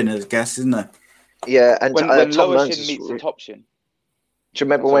to shin, I guess, isn't it? Yeah, and when Tom lower shin meets the top shin. Do you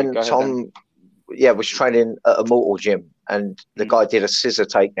remember when Tom was training at a mortal gym and the guy did a scissor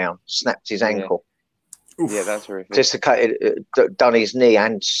takedown, snapped his ankle? Yeah, that's horrific. Dislocated, done his knee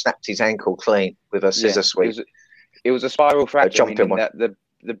and snapped his ankle clean with a scissor sweep. It was a spiral fracture, meaning that the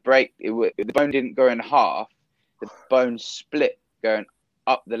break, the bone didn't go in half, the bone split going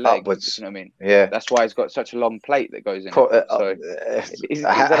up the leg. Upwards. You know what I mean? Yeah. That's why it's got such a long plate that goes in.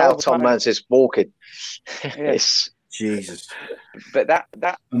 How Tom Mearns is walking. Jesus. But that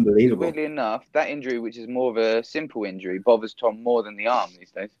unbelievable. Weirdly enough, that injury, which is more of a simple injury, bothers Tom more than the arm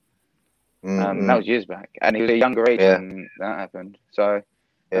these days. That was years back, and he was a younger age when that happened. So,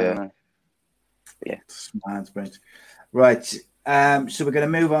 I don't know. Right. So we're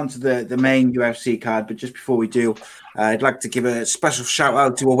going to move on to the main UFC card, but just before we do, I'd like to give a special shout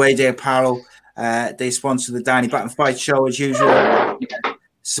out to Away Day Apparel. They sponsor the Danny Batten Fight Show as usual.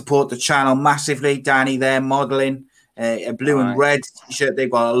 Support the channel massively. Danny there modeling a blue and red t-shirt. They've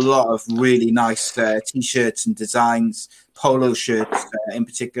got a lot of really nice t-shirts and designs, polo shirts in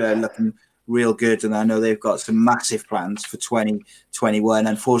particular, looking real good. And I know they've got some massive plans for 2021.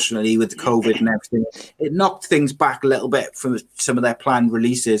 Unfortunately, with the COVID and everything, it knocked things back a little bit from some of their planned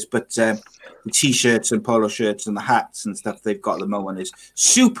releases. But the t-shirts and polo shirts and the hats and stuff they've got at the moment is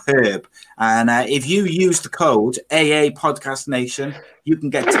superb. And if you use the code AA Podcast Nation, you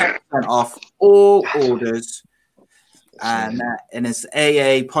can get 10% off all orders. And it's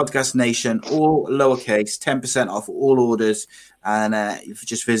AA Podcast Nation, all lowercase, 10% off all orders. And if you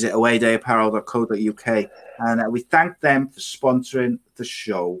just visit awaydayapparel.co.uk. And we thank them for sponsoring the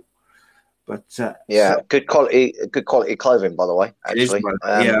show. But good quality clothing, by the way. Actually,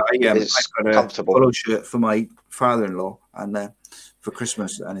 it's got a comfortable polo shirt for my father-in-law and for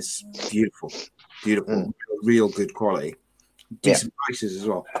Christmas, and it's beautiful, real good quality, decent prices as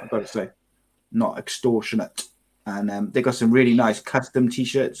well. I've got to say, not extortionate. And they got some really nice custom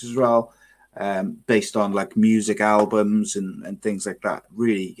t-shirts as well, based on like music albums and things like that.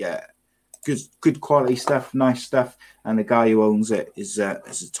 Really, good quality stuff, nice stuff. And the guy who owns it is a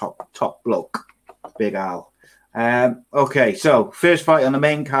top bloke, Big Al. Okay, so first fight on the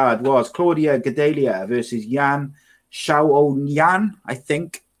main card was Claudia Gadelha versus Yan Xiaoyan. I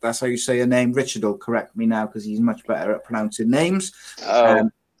think that's how you say her name. Richard will correct me now because he's much better at pronouncing names. I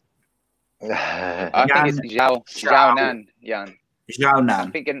think it's Xiaonan. Yan. Xiaonan.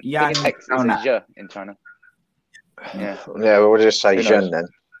 I'm thinking X is a Zhe in China. Yeah, we'll just say Zhen then.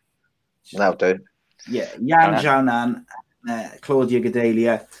 That'll do. Yeah, Yan Xiaonan, Claudia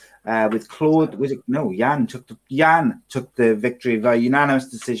Gadelha. With Claude, Yan took the victory via unanimous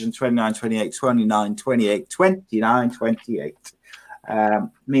decision, 29-28, 29-28, 29-28.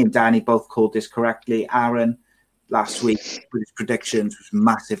 Me and Danny both called this correctly. Aaron last week with his predictions was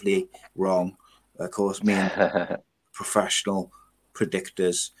massively wrong. Of course, me and professional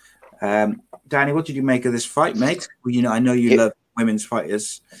predictors. Danny, what did you make of this fight, mate? Well, I know you love women's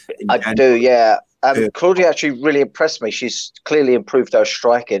fighters. I do, yeah. Claudia actually really impressed me. She's clearly improved her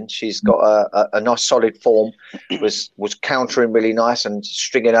striking. She's got a nice solid form, was countering really nice and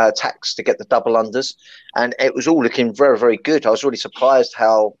stringing her attacks to get the double unders. And it was all looking very, very good. I was really surprised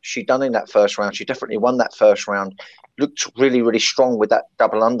how she done in that first round. She definitely won that first round. Looked really, really strong with that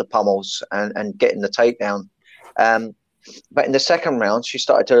double under pummels and getting the takedown. But in the second round, she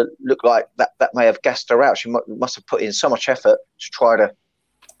started to look like that may have gassed her out. She must have put in so much effort to try to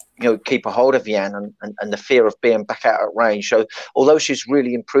keep a hold of Yan and the fear of being back out at range. So although she's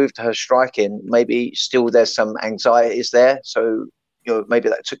really improved her striking, maybe still there's some anxieties there. So, maybe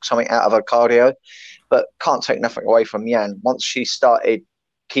that took something out of her cardio, but can't take nothing away from Yan. Once she started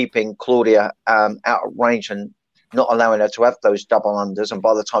keeping Claudia out of range and not allowing her to have those double unders, and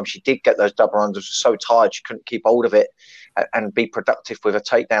by the time she did get those double unders, she was so tired she couldn't keep hold of it and be productive with a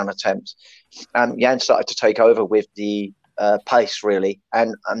takedown attempt. Yan started to take over with the pace, really,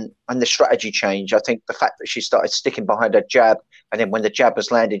 and the strategy change. I think the fact that she started sticking behind her jab, and then when the jab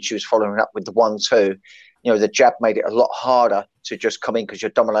was landing, she was following up with the 1-2. The jab made it a lot harder to just come in because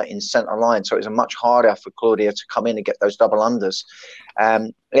you're dominating center line. So it was much harder for Claudia to come in and get those double unders.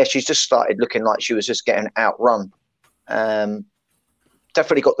 She's just started looking like she was just getting outrun.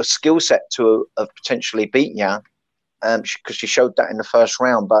 Definitely got the skill set to have potentially beat Yan, because she showed that in the first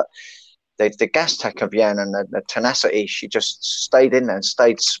round, but the gas tech of Yan and the tenacity, she just stayed in there and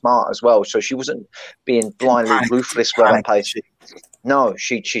stayed smart as well. So she wasn't being blindly ruthless with her pace. No,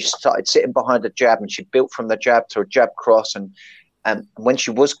 she started sitting behind the jab, and she built from the jab to a jab cross. And when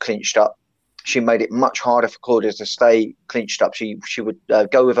she was clinched up, she made it much harder for Claudia to stay clinched up. She would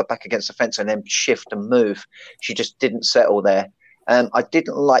go with her back against the fence and then shift and move. She just didn't settle there. I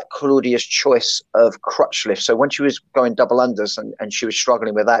didn't like Claudia's choice of crutch lift. So when she was going double unders and she was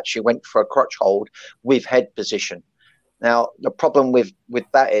struggling with that, she went for a crutch hold with head position. Now, the problem with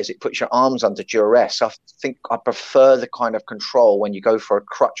that is it puts your arms under duress. I think I prefer the kind of control when you go for a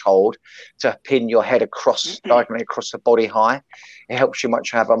crutch hold to pin your head diagonally across the body high. It helps you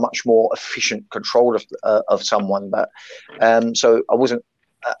have a much more efficient control of someone. But so I wasn't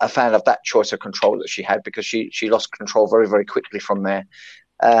a fan of that choice of control that she had, because she lost control very, very quickly from there.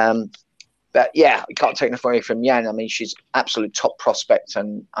 But yeah, you can't take enough away from Yan. I mean, she's absolute top prospect,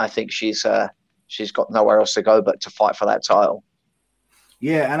 and I think she's got nowhere else to go but to fight for that title.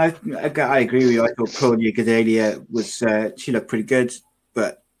 Yeah, and I agree with you. I thought Claudia Gadelha was she looked pretty good,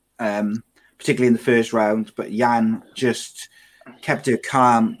 but particularly in the first round. But Yan just kept her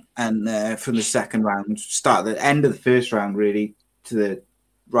calm, and from the second round, start at the end of the first round, really,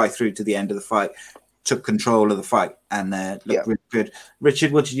 right through to the end of the fight, took control of the fight and looked really good.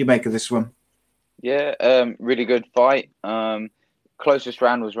 Richard, what did you make of this one? Yeah, really good fight. Closest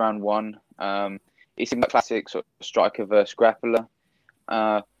round was round 1. It seemed like classic sort of striker versus grappler.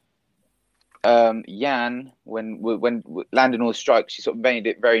 Yan, when landing all the strikes, she sort of made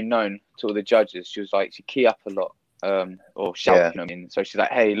it very known to all the judges. She was like, she key up a lot, or shout, you know what I mean? So she's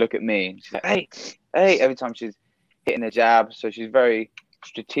like, hey, look at me. And she's like, hey, every time she's hitting a jab. So she's very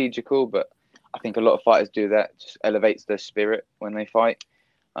strategical, but I think a lot of fighters do that. Just elevates their spirit when they fight.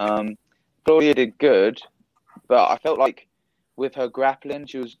 Claudia did good, but I felt like with her grappling,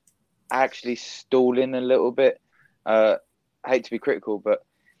 she was actually stalling a little bit. I hate to be critical, but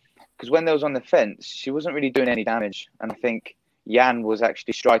because when they was on the fence, she wasn't really doing any damage. And I think Yan was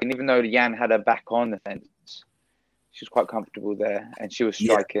actually striking. Even though Yan had her back on the fence, she was quite comfortable there and she was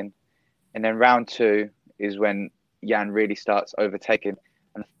striking. Yeah. And then round 2 is when Yan really starts overtaking.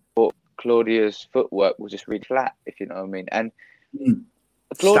 And I thought Claudia's footwork was just really flat, if you know what I mean. And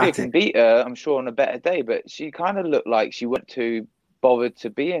Claudia can beat her, I'm sure, on a better day, but she kind of looked like she wasn't too bothered to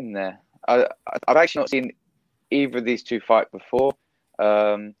be in there. I've actually not seen either of these two fight before,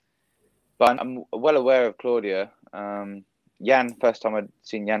 but I'm well aware of Claudia. Yan, first time I'd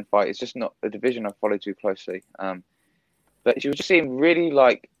seen Yan fight, it's just not a division I follow too closely. But she was just seemed really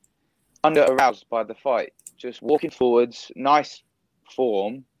like under aroused by the fight, just walking forwards, nice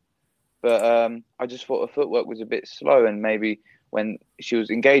form, but I just thought her footwork was a bit slow, and maybe when she was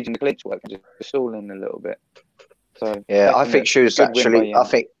engaging the clinch work, just stalling a little bit. So yeah, I think she was actually. I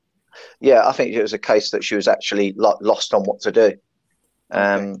think it was a case that she was actually lost on what to do.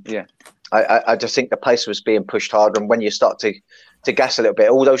 I just think the pace was being pushed harder, and when you start to gas a little bit,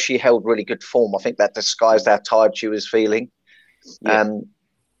 although she held really good form, I think that disguised how tired she was feeling.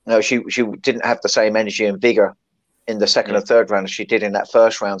 She didn't have the same energy and vigor in the second and third round as she did in that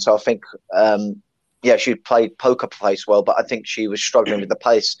first round. So I think. She played poker face well, but I think she was struggling with the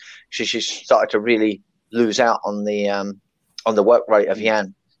pace. She started to really lose out on the work rate of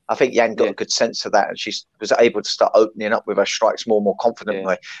Yan. I think Yan got a good sense of that, and she was able to start opening up with her strikes more and more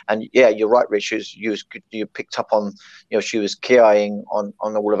confidently. And you're right, Rich. You picked up on, she was keying on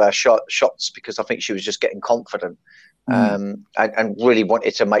all of her shots because I think she was just getting confident and really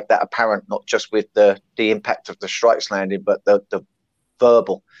wanted to make that apparent, not just with the impact of the strikes landing, but the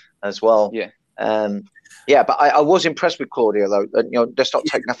verbal as well. But I was impressed with Claudia, though. Let's not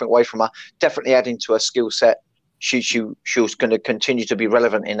take nothing away from her. Definitely adding to her skill set. She was going to continue to be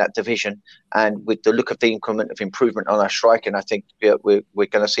relevant in that division, and with the look of the increment of improvement on her striking, I think we're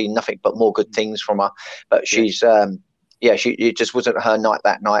going to see nothing but more good things from her. But she's it just wasn't her night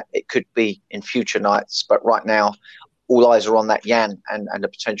that night. It could be in future nights, but right now, all eyes are on that Yan and a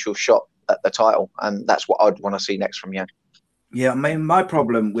potential shot at the title, and that's what I'd want to see next from Yan. Yeah, my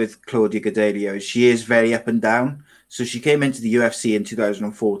problem with Claudia Gadelha is she is very up and down. So she came into the UFC in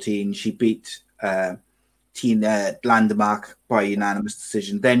 2014. She beat Tina Landemark by unanimous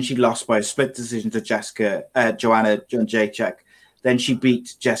decision. Then she lost by a split decision to Joanna Jędrzejczyk. Then she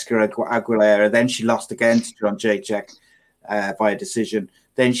beat Jessica Aguilera. Then she lost again to Jędrzejczyk by a decision.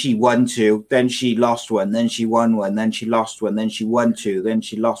 Then she won 2. Then she lost 1. Then she won 1. Then she lost 1. Then she won 2. Then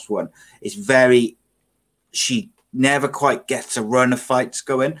she lost 1. She never quite gets a run of fights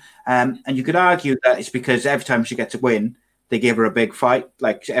going. And you could argue that it's because every time she gets a win, they give her a big fight.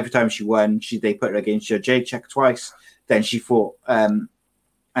 Like every time she won, they put her against Jędrzejczyk twice. Then she fought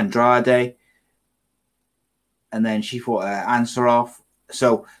Andrade. And then she fought Ansarov.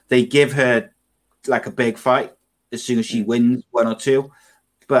 So they give her like a big fight as soon as she wins 1 or 2.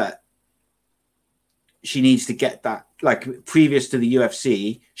 But she needs to get that. Like previous to the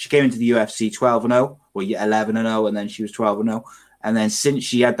UFC, she came into the UFC 12-0, or 11-0, and then she was 12-0. And then since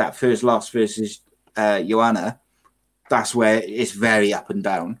she had that first loss versus Joanna, that's where it's very up and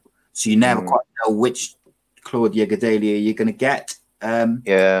down. So you never quite know which Claudia Gadelha you're going to get.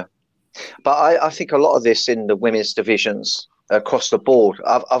 But I think a lot of this in the women's divisions across the board,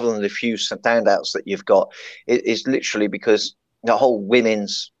 other than the few standouts that you've got, is literally because the whole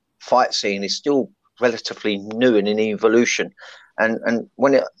women's fight scene is still relatively new and in evolution. And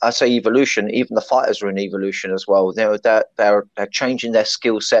when I say evolution, even the fighters are in evolution as well. They're changing their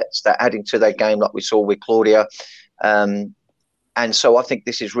skill sets. They're adding to their game, like we saw with Claudia. And so I think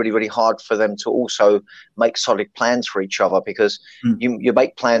this is really, really hard for them to also make solid plans for each other, because you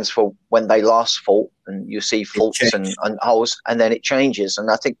make plans for when they last fought and you see faults and holes, and then it changes.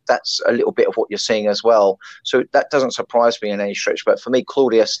 And I think that's a little bit of what you're seeing as well. So that doesn't surprise me in any stretch. But for me,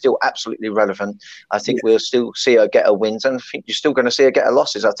 Claudia's still absolutely relevant. I think we'll still see her get her wins, and I think you're still going to see her get her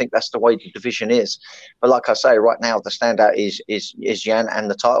losses. I think that's the way the division is. But like I say, right now, the standout is Jan and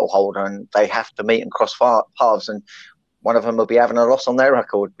the title holder, and they have to meet and cross paths. And one of them will be having a loss on their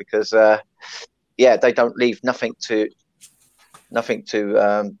record, because, they don't leave nothing to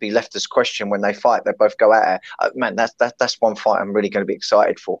be left as question when they fight. They both go at it. Man, that's one fight I'm really going to be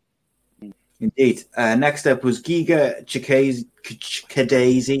excited for. Indeed. Next up was Giga Chikadze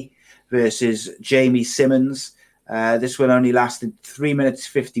versus Jamie Simmons. This one only lasted 3 minutes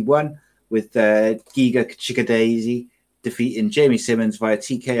 51, with Giga Chikadze defeating Jamie Simmons via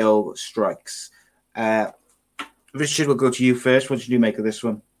TKO strikes. Richard, we'll go to you first. What did you make of this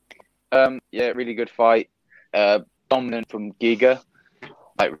one? Really good fight. Dominant from Giga,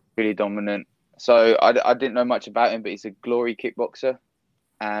 like really dominant. So I didn't know much about him, but he's a glory kickboxer,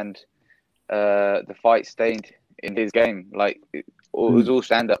 and the fight stayed in his game. Like it was all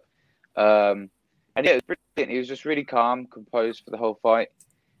stand up, and it was brilliant. He was just really calm, composed for the whole fight,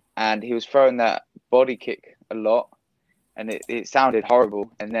 and he was throwing that body kick a lot, and it sounded horrible.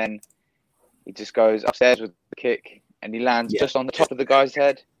 And then he just goes upstairs with the kick, and he lands just on the top of the guy's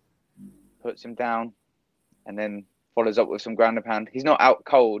head, puts him down, and then follows up with some ground and pound. He's not out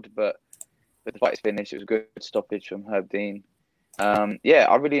cold, but the fight's finished. It was a good stoppage from Herb Dean. I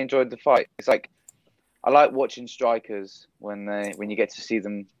really enjoyed the fight. It's like, I like watching strikers when you get to see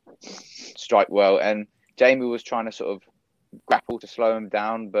them strike well. And Jamie was trying to sort of grapple to slow him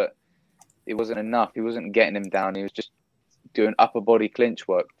down, but it wasn't enough. He wasn't getting him down. He was just doing upper body clinch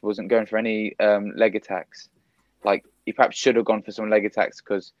work. He wasn't going for any leg attacks. Like, he perhaps should have gone for some leg attacks,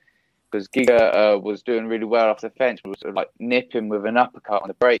 because Giga was doing really well off the fence. Was sort of like nip him with an uppercut on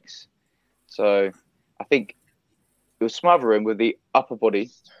the brakes. So I think it was smother him with the upper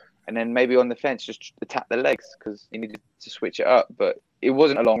body, and then maybe on the fence just attack the legs, because he needed to switch it up. But it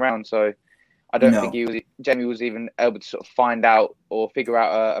wasn't a long round, so I don't think Jamie was even able to sort of find out or figure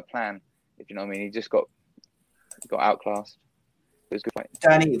out a plan, if you know what I mean. He just got outclassed. It was a good fight.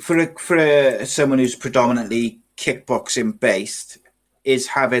 Danny, for someone who's predominantly kickboxing based, is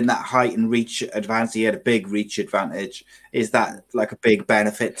having that height and reach advantage, he had a big reach advantage, is that like a big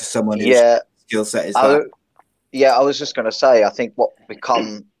benefit to someone whose skill set is that? I was just going to say, I think what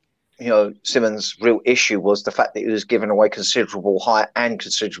become, Simmons' real issue was the fact that he was giving away considerable height and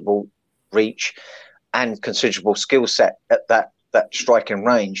considerable reach and considerable skill set at that striking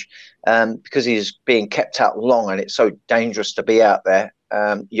range, because he's being kept out long, and it's so dangerous to be out there.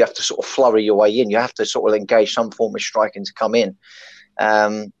 You have to sort of flurry your way in. You have to sort of engage some form of striking to come in.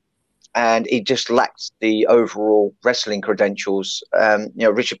 And he just lacked the overall wrestling credentials.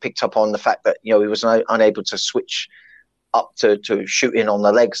 Richard picked up on the fact that, he was unable to switch up to shooting on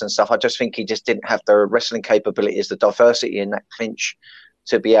the legs and stuff. I just think he just didn't have the wrestling capabilities, the diversity in that clinch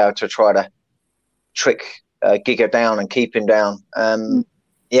to be able to try to trick Giga down and keep him down.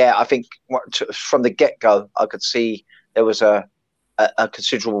 I think from the get-go, I could see there was a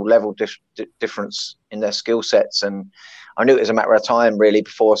considerable level difference in their skill sets, and I knew it was a matter of time really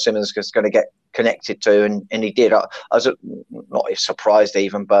before Simmons was going to get connected to, and he did. I was not surprised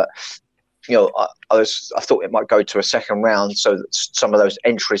even, but I thought it might go to a second round, so that some of those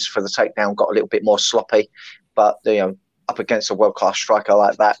entries for the takedown got a little bit more sloppy. But up against a world-class striker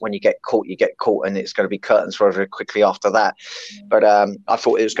like that, when you get caught, and it's going to be curtains very quickly after that. But I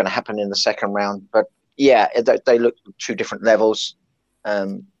thought it was going to happen in the second round. But yeah, they look two different levels.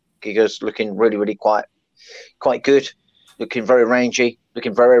 Giga's looking really, really quite good, looking very rangy,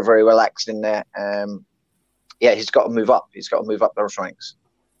 looking very, very relaxed in there. He's got to move up. He's got to move up those ranks.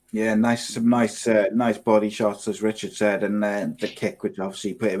 Yeah, some nice body shots, as Richard said, and the kick, which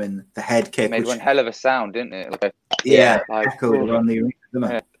obviously put him in the head kick. It made one hell of a sound, didn't it? Echoed around the arena,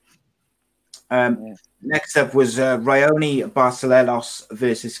 didn't it? Next up was Raoni Barcelos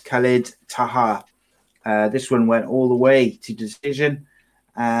versus Khalid Taha. This one went all the way to decision,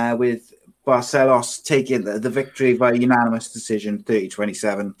 with Barcelos taking the victory by unanimous decision,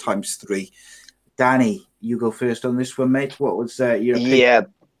 30-27 times 3. Danny, you go first on this one, mate. What was your opinion? Yeah.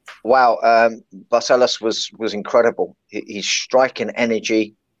 Wow, Barcelos was incredible. His striking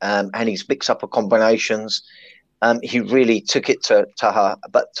energy and his mix-up of combinations, he really took it to Taha.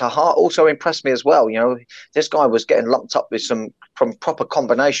 But Taha also impressed me as well. This guy was getting lumped up with some from proper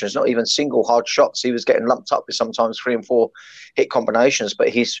combinations, not even single hard shots. He was getting lumped up with sometimes 3 and 4 hit combinations. But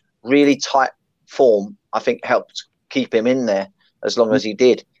his really tight form, I think, helped keep him in there. as long as he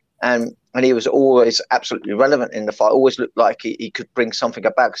did. And he was always absolutely relevant in the fight. Always looked like he could bring something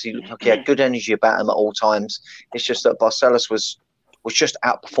about, because he looked like he had good energy about him at all times. It's just that Barcelos was just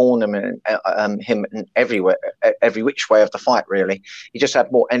outperforming him in every which way of the fight, really. He just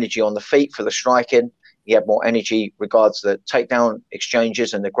had more energy on the feet for the striking. He had more energy regards the takedown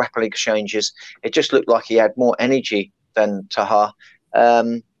exchanges and the grappling exchanges. It just looked like he had more energy than Taha.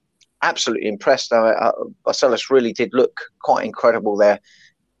 Absolutely impressed. Barcelos really did look quite incredible there.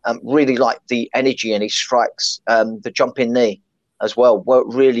 Really liked the energy in his strikes, the jumping knee as well.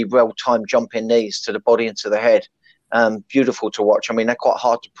 Really well-timed jumping knees to the body and to the head. Beautiful to watch. I mean, they're quite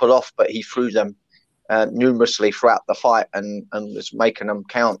hard to pull off, but he threw them numerously throughout the fight and was making them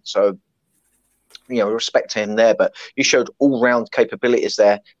count. So, respect to him there. But you showed all-round capabilities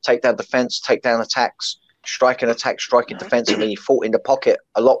there. Takedown defense, takedown attacks, striking attack, striking defensively. He fought in the pocket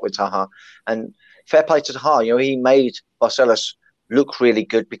a lot with Taha. And fair play to Taha. He made Barcelos look really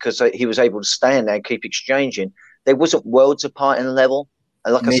good because he was able to stand there and keep exchanging. There wasn't worlds apart in level.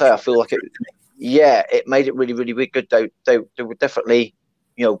 And like I say, I feel like it made it really, really, really good. They were definitely,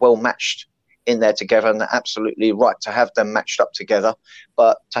 well matched in there together, and absolutely right to have them matched up together.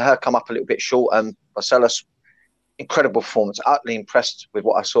 But Taha come up a little bit short, and Barcelos, incredible performance. Utterly impressed with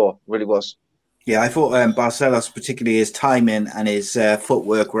what I saw. Really was. Yeah, I thought Barcelos, particularly his timing and his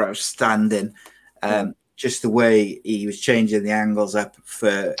footwork, were outstanding. Just the way he was changing the angles up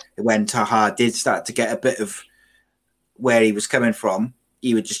for when Taha did start to get a bit of where he was coming from,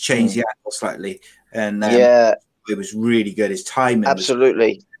 he would just change the angle slightly. And it was really good. His timing.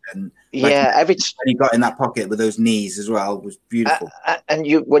 Absolutely. And when he got in that pocket with those knees as well was beautiful. And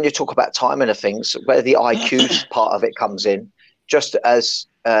when you talk about timing of things, where the IQ part of it comes in, just as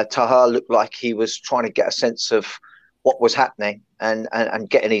Taha looked like he was trying to get a sense of what was happening and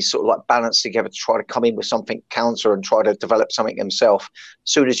getting his sort of like balance together to try to come in with something counter and try to develop something himself.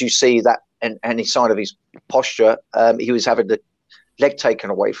 As soon as you see that and any sign of his posture, he was having the leg taken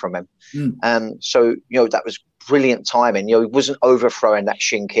away from him. So, that was brilliant timing. He wasn't overthrowing that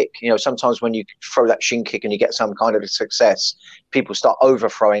shin kick. Sometimes when you throw that shin kick and you get some kind of a success, people start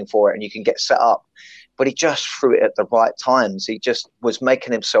overthrowing for it and you can get set up. But he just threw it at the right times. He just was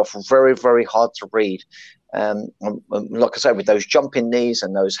making himself very, very hard to read. Like I said, with those jumping knees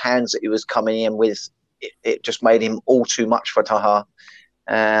and those hands that he was coming in with, it just made him all too much for Taha.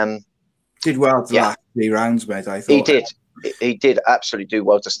 Did well to last 3 rounds, mate, I thought. He did absolutely do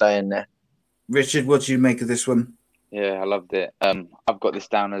well to stay in there. Richard, what do you make of this one? Yeah, I loved it. I've got this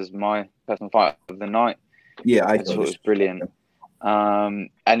down as my personal fight of the night. Yeah, I thought it was brilliant. And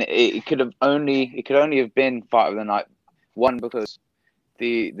it could only have been fight of the night. One, because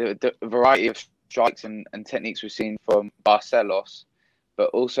the variety of strikes and techniques we've seen from Barcelos, but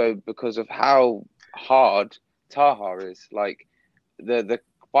also because of how hard Taha is. Like the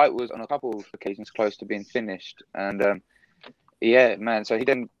fight was on a couple of occasions close to being finished, and so he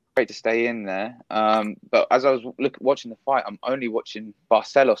did great to stay in there. But as I was watching the fight, I'm only watching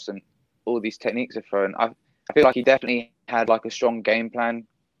Barcelos and all these techniques are thrown. I feel like he definitely had like a strong game plan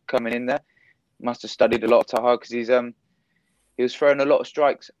coming in there. Must have studied a lot of Taha, because he was throwing a lot of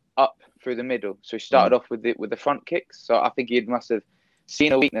strikes up through the middle. So he started off with the front kicks. So I think he must have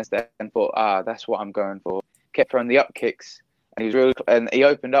seen a weakness there and thought, that's what I'm going for. Kept throwing the up kicks, and he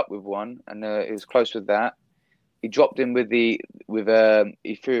opened up with one, and he was close with that. He dropped in he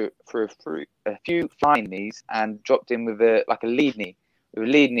threw a few flying knees and dropped in with a lead knee,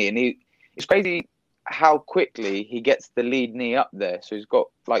 and it's crazy how quickly he gets the lead knee up there. So he's got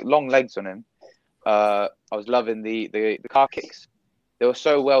like long legs on him. I was loving the car kicks. They were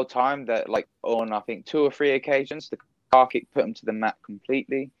so well timed that on I think 2 or 3 occasions the car kick put him to the mat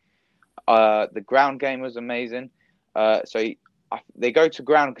completely. The ground game was amazing. They go to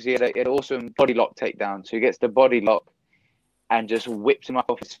ground because he had an awesome body lock takedown. So he gets the body lock and just whips him up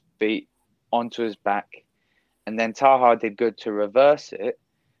off his feet onto his back. And then Taha did good to reverse it.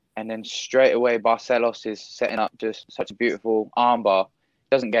 And then straight away, Barcelos is setting up just such a beautiful armbar.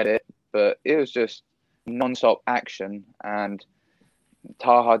 Doesn't get it, but it was just non-stop action. And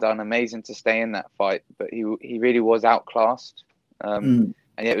Taha done amazing to stay in that fight, but he really was outclassed. And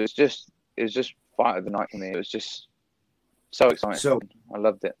yeah, it was just fight of the night for me. It was just so exciting. So I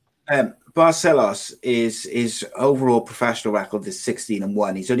loved it. Barcelos his overall professional record is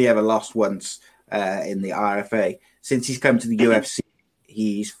 16-1. He's only ever lost once in the RFA. Since he's come to the UFC,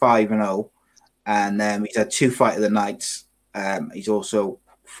 he's 5-0, and he's had 2 fight of the nights. He's also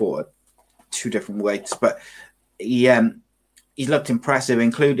fought 2 different weights, but he's looked impressive,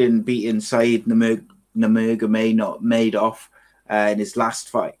 including beating Said Nurmagomedov in his last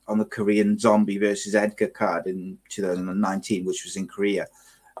fight on the Korean Zombie versus Edgar card in 2019, which was in Korea.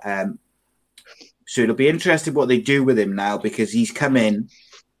 So it'll be interesting what they do with him now, because he's come in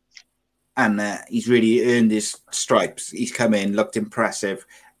and he's really earned his stripes. He's come in, looked impressive,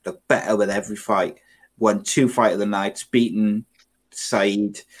 looked better with every fight, won 2 fight of the nights, beaten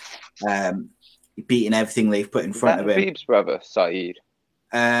Saeed, beating everything they've put in front of him. Khabib's brother, Saeed.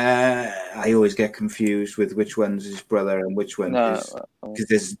 I always get confused with which one's his brother and which one is,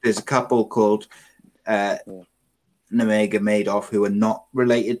 because there's a couple called Nurmagomedov who are not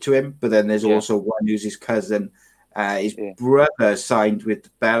related to him, but then there's also one who's his cousin. His brother signed with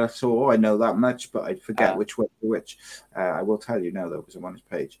Bellator. I know that much, but I forget which one to which. I will tell you now, though, because I'm on his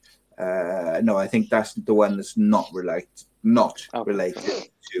page. No, I think that's the one that's not related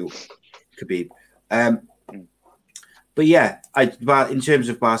to Khabib. But yeah, in terms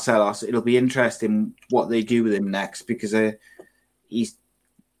of Barcelos, it'll be interesting what they do with him next, because he's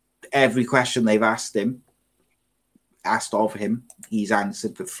every question they've asked of him, he's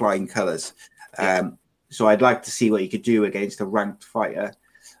answered with flying colours. So I'd like to see what he could do against a ranked fighter.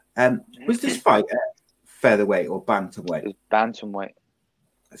 Was this fight featherweight or bantamweight? It was bantamweight.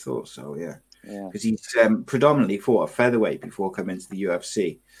 I thought so, yeah. Because he's predominantly fought a featherweight before coming to the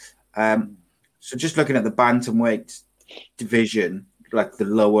UFC. So just looking at the bantamweight division, like the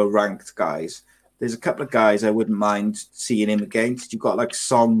lower ranked guys, there's a couple of guys I wouldn't mind seeing him against. You've got like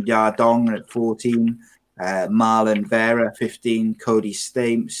Song Yadong at 14, Marlon Vera 15, Cody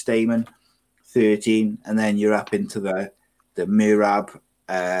Stamen 13, and then you're up into the Merab,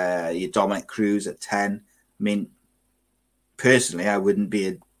 your Dominic Cruz at 10. I mean, personally, I wouldn't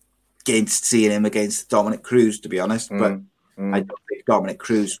be against seeing him against Dominic Cruz, to be honest, but I don't think Dominic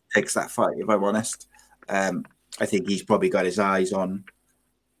Cruz takes that fight, if I'm honest. I think he's probably got his eyes on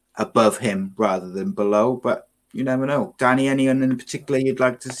above him rather than below, but you never know. Danny, anyone in particular you'd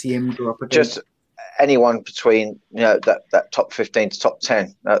like to see him go up against? Just anyone between that top 15 to top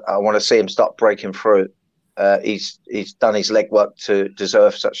 10. I want to see him start breaking through. He's done his legwork to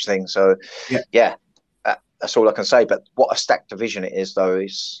deserve such things. So yeah, that's all I can say. But what a stacked division it is, though.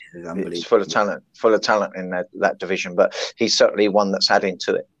 It's full of talent in that division. But he's certainly one that's adding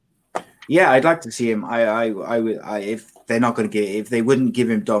to it. Yeah, I'd like to see him. I would if they're not going to if they wouldn't give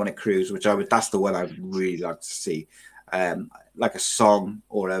him Dominic Cruz, which that's the one I'd really like to see. Like a Song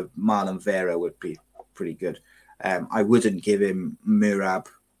or a Marlon Vera would be pretty good. I wouldn't give him Merab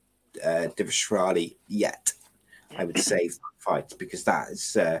Dvalishvili yet. I would save that fight, because that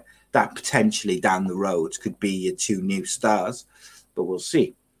is that potentially down the road could be your 2 new stars, but we'll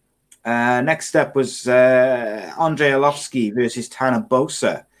see. Next up was Andrei Arlovski versus Tanner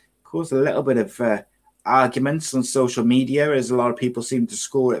Boser. Caused a little bit of arguments on social media, as a lot of people seem to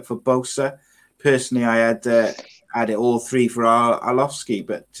score it for Boser. Personally, I had it all 3 for Arlovski,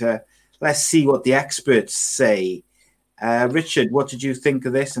 but let's see what the experts say. Richard, what did you think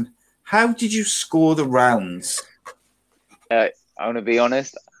of this, and how did you score the rounds? I'm going to be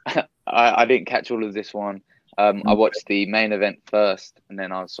honest, I didn't catch all of this one. I watched the main event first, and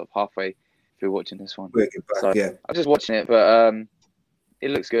then I was sort of halfway through watching this one. I was just watching it, but it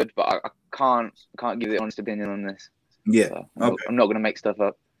looks good, but I can't give the honest opinion on this. Yeah, so I'm not going to make stuff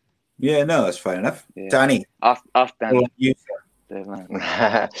up. Yeah, no, that's fair enough. Yeah. Danny. Ask Danny.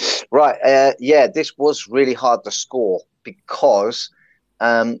 Right, this was really hard to score, because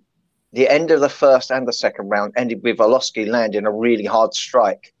the end of the first and the second round ended with Arlovski landing a really hard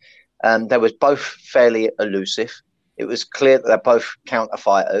strike. They were both fairly elusive. It was clear that they're both counter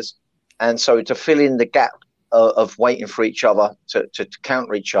fighters. And so to fill in the gap of waiting for each other to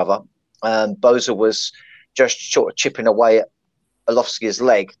counter each other, Boser was just sort of chipping away at Arlovski's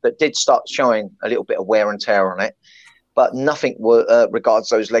leg that did start showing a little bit of wear and tear on it. But nothing regards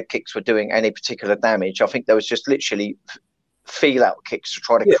those leg kicks were doing any particular damage. I think there was just literally feel-out kicks to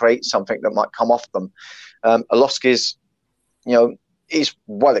try to create something that might come off them. Arlovski's, he's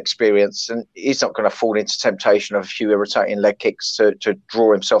well experienced, and he's not going to fall into temptation of a few irritating leg kicks to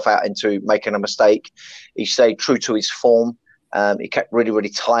draw himself out into making a mistake. He stayed true to his form. He kept really, really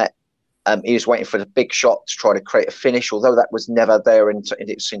tight. He was waiting for the big shot to try to create a finish, although that was never there in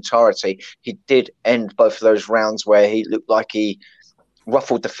its entirety. He did end both of those rounds where he looked like he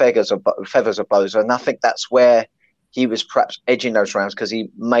ruffled the feathers of Boser, and I think that's where he was perhaps edging those rounds, because he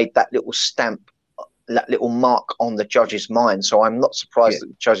made that little stamp, that little mark on the judge's mind. So I'm not surprised that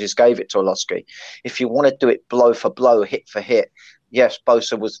the judges gave it to Arlovski. If you want to do it blow for blow, hit for hit, yes,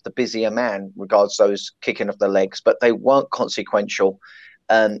 Boser was the busier man regards those kicking of the legs, but they weren't consequential.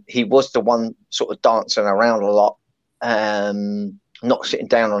 He was the one sort of dancing around a lot, not sitting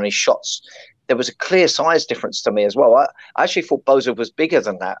down on his shots. there was a clear size difference to me as well. I actually thought Boza was bigger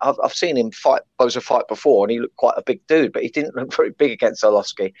than that. I've seen him Boza fight before, and he looked quite a big dude, but he didn't look very big against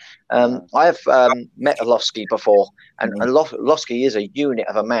Arlovski. I have met Arlovski before, and Arlovski is a unit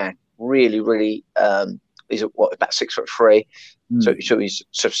of a man. Really, really, he's about 6'3". So he's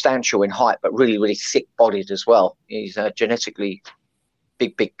substantial in height, but really, really thick-bodied as well. He's a genetically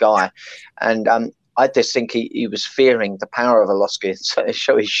big guy, and I just think he was fearing the power of Arlovski,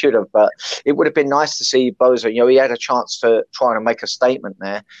 so he should have. But it would have been nice to see Boza. He had a chance to try and make a statement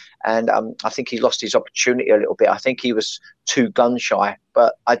there, and I think he lost his opportunity a little bit. I think he was too gun shy,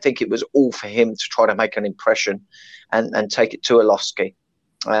 but I think it was all for him to try to make an impression and take it to Arlovski.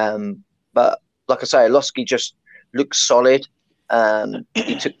 But like I say, Arlovski just looked solid.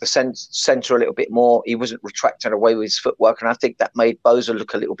 He took the centre a little bit more. He wasn't retracting away with his footwork, and I think that made Boza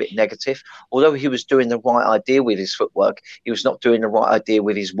look a little bit negative. Although he was doing the right idea with his footwork, he was not doing the right idea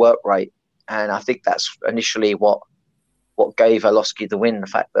with his work rate. And I think that's initially what gave Arlovski the win, the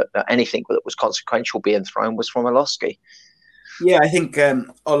fact that anything that was consequential being thrown was from Arlovski. Yeah, I think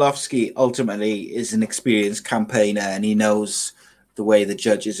Arlovski ultimately is an experienced campaigner, and he knows the way the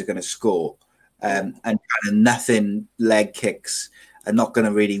judges are going to score. And kind of nothing leg kicks are not going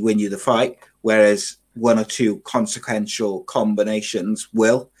to really win you the fight, whereas one or two consequential combinations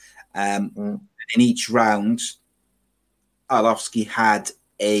will. In each round, Arlovski had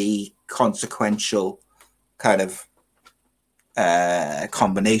a consequential kind of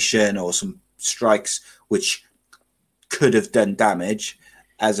combination or some strikes which could have done damage,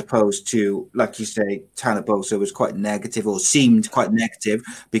 as opposed to, like you say, Tanner Boza was quite negative, or seemed quite negative,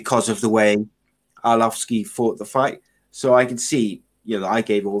 because of the way Arlovski fought the fight. So I can see, I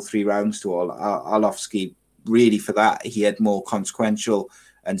gave all 3 rounds to Arlovski. Really, for that, he had more consequential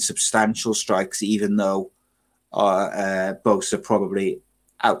and substantial strikes, even though Boza probably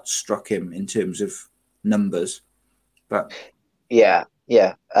outstruck him in terms of numbers. But Boza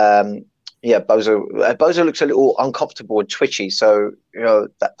looks a little uncomfortable and twitchy, so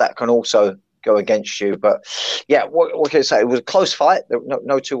that can also go against you. But yeah, what can I say? It was a close fight.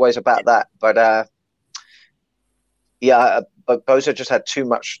 No two ways about that. But but Boza just had too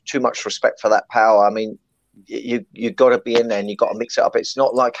much respect for that power. I mean, you got to be in there and you got to mix it up. It's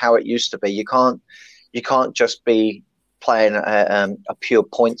not like how it used to be. You can't just be playing a pure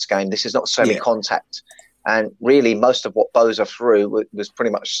points game. This is not semi-contact. And really, most of what Boza threw was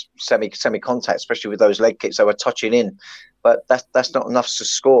pretty much semi-contact, especially with those leg kicks. They were touching in, but that's not enough to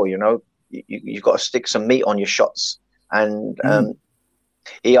score. You've got to stick some meat on your shots. And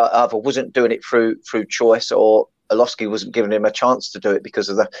he either wasn't doing it through choice, or Arlovski wasn't giving him a chance to do it because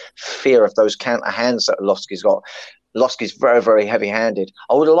of the fear of those counter hands that Arlovski's got. Arlovski's very, very heavy-handed.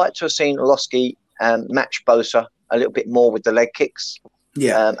 I would have liked to have seen Arlovski match Boza a little bit more with the leg kicks.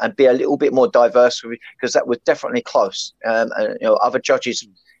 And be a little bit more diverse, because that was definitely close. And other judges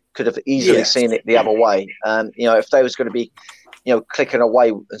could have easily seen it the other way. If they was going to be, clicking away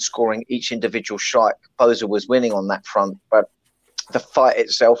and scoring each individual strike, Boza was winning on that front. But the fight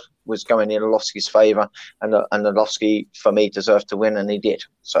itself was going in Arlovski's favour, and Arlovski, for me, deserved to win, and he did.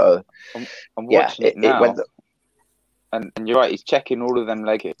 So, I'm watching it now. Went and you're right. He's checking all of them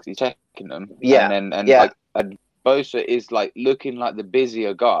leg kicks. He's checking them. And Boza is looking like the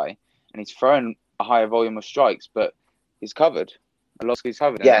busier guy, and he's throwing a higher volume of strikes, but he's covered. Arlovski's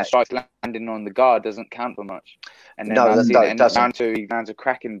covered. And strikes landing on the guard doesn't count for much. And then round 2, he lands a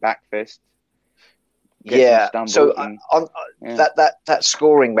cracking back fist. So that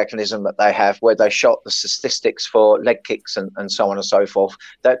scoring mechanism that they have, where they shot the statistics for leg kicks and so on and so forth,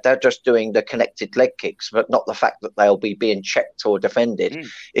 they're just doing the connected leg kicks, but not the fact that they'll be being checked or defended.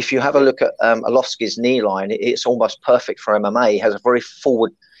 If you have a look at Arlovski's knee line, it's almost perfect for MMA. He has a very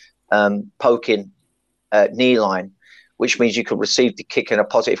forward poking knee line, which means you can receive the kick in a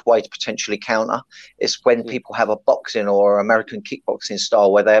positive way to potentially counter. It's when people have a boxing or American kickboxing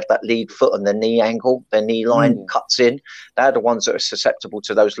style where they have that lead foot and the knee angle, their knee line cuts in. They're the ones that are susceptible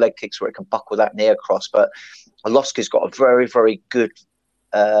to those leg kicks where it can buckle that knee across. But Arlovski's got a very, very good,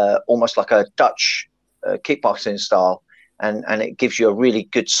 almost like a Dutch kickboxing style. And it gives you a really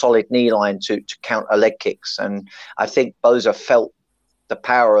good solid knee line to counter leg kicks. And I think Boza felt the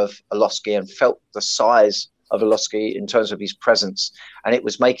power of Arlovski and felt the size of Arlovski in terms of his presence, and it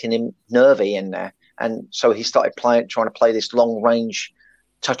was making him nervy in there. And so he started trying to play this long range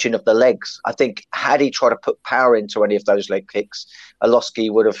touching of the legs. I think had he tried to put power into any of those leg kicks,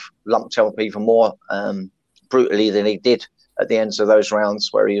 Arlovski would have lumped him up even more brutally than he did at the ends of those rounds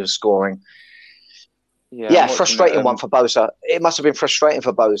where he was scoring. Frustrating one for Boza. It must have been frustrating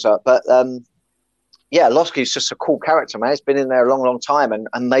for Boza, but yeah, Losky's just a cool character, man. He's been in there a long, long time, and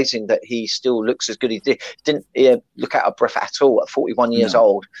amazing that he still looks as good as he didn't look out of breath at all at 41 years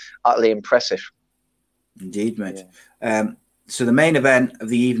old. Utterly impressive. Indeed, mate. Yeah. So the main event of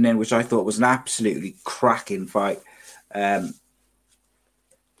the evening, which I thought was an absolutely cracking fight,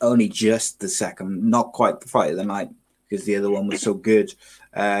 only just the second, not quite the fight of the night, because the other one was so good.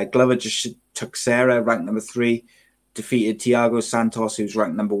 Glover just took Sarah, ranked number 3, defeated Thiago Santos, who's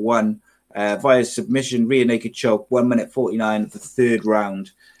ranked number 1, via submission, rear naked choke, 1 minute 49 of the third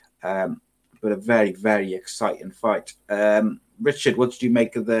round. But a very, very exciting fight. Richard, what did you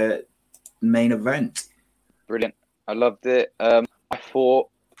make of the main event? Brilliant. I loved it. I thought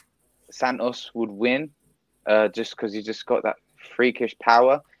Santos would win just because he just got that freakish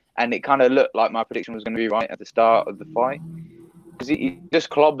power. And it kind of looked like my prediction was going to be right at the start of the fight. Because he just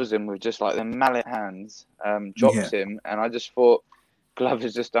clobbers him with just like the mallet hands, drops him. And I just thought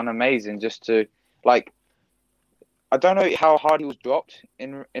Glover's just done amazing just to, like, I don't know how hard he was dropped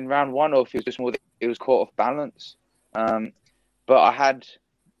in round 1 or if it was just more that it was caught off balance. But I had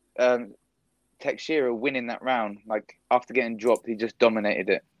TEIXEIRA winning that round. Like, after getting dropped, he just dominated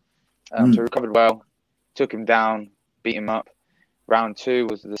it. So he recovered well, took him down, beat him up. Round 2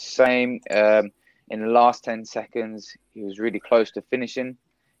 was the same. In the last 10 seconds, he was really close to finishing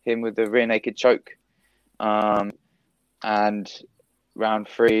him with the rear naked choke. And round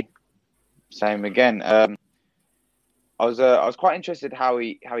 3, same again. I was quite interested how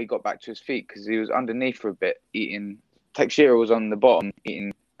he got back to his feet because he was underneath for a bit eating. TEIXEIRA was on the bottom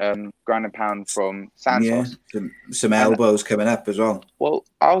eating ground and pound from Santos. Yeah, some elbows coming up as well. Well,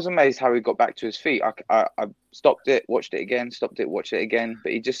 I was amazed how he got back to his feet. I stopped it, watched it again, stopped it, watched it again.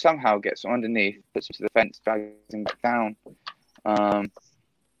 But he just somehow gets underneath, puts him to the fence, drags him back down. And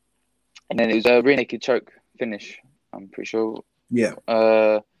then it was a rear naked choke finish, I'm pretty sure. Yeah.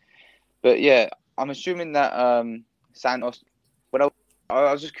 But yeah, I'm assuming that Santos, I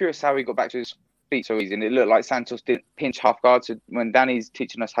was just curious how he got back to his feet so easy. And it looked like Santos didn't pinch half guard. So when Danny's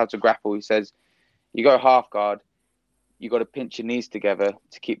teaching us how to grapple, he says, you go half guard, you got to pinch your knees together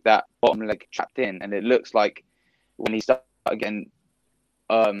to keep that bottom leg trapped in. And it looks like when he started getting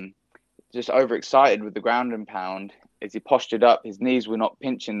just overexcited with the ground and pound, as he postured up, his knees were not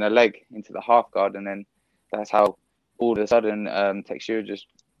pinching the leg into the half guard. And then that's how all of a sudden TEIXEIRA just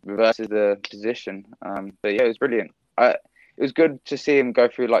reverses the position. But yeah, it was brilliant. It was good to see him go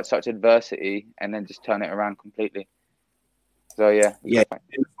through like such adversity and then just turn it around completely. So yeah, on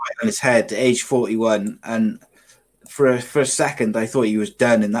his head, age 41, and for a second I thought he was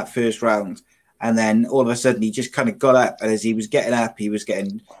done in that first round, and then all of a sudden he just kind of got up, and as he was getting up, he was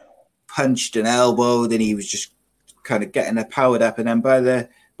getting punched and elbowed, and he was just kind of getting powered up, and then by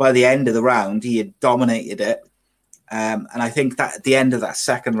the end of the round he had dominated it. And I think that at the end of that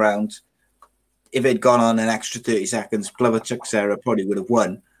second round, if it had gone on an extra 30 seconds, Glover TEIXEIRA probably would have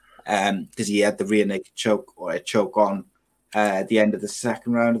won because he had the rear naked choke or a choke on at the end of the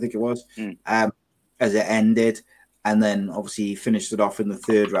second round, I think it was, as it ended. And then obviously he finished it off in the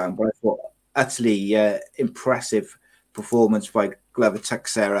third round. But I thought utterly impressive performance by Glover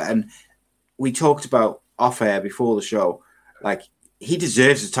TEIXEIRA. And we talked about off air before the show, like he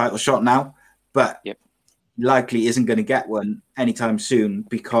deserves a title shot now, but likely isn't going to get one anytime soon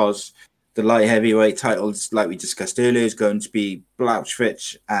because the light heavyweight titles, like we discussed earlier, is going to be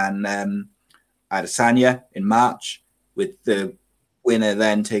Blachowicz and Adesanya in March, with the winner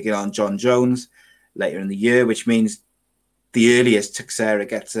then taking on John Jones later in the year, which means the earliest TEIXEIRA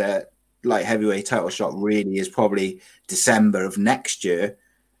gets a light heavyweight title shot really is probably December of next year.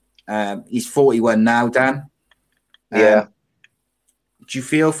 He's 41 now, Dan. Yeah. Do you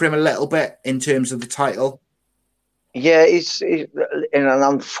feel for him a little bit in terms of the title? Yeah, he's in an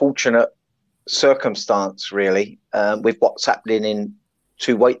unfortunate circumstance, really, with what's happening in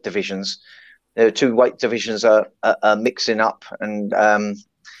 2 weight divisions. The 2 weight divisions are mixing up, and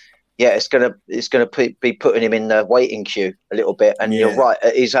it's gonna be putting him in the waiting queue a little bit. And you're right,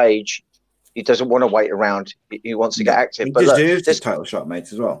 at his age, he doesn't want to wait around. He wants to get active. He deserves his title shot, mate,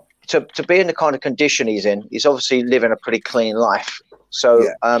 as well. To be in the kind of condition he's in, he's obviously living a pretty clean life. So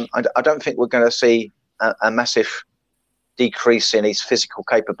I don't think we're going to see a massive decrease in his physical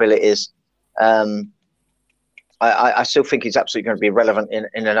capabilities. I still think he's absolutely going to be relevant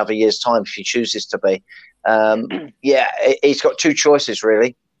in another year's time if he chooses to be. He's got 2 choices,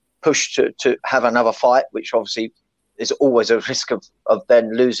 really. Push to have another fight, which obviously is always a risk of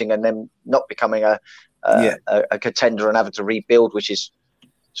then losing and then not becoming a contender and having to rebuild, which is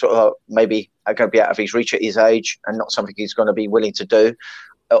sort of maybe going to be out of his reach at his age and not something he's going to be willing to do.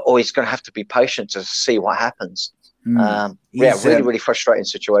 Or he's going to have to be patient to see what happens. Really frustrating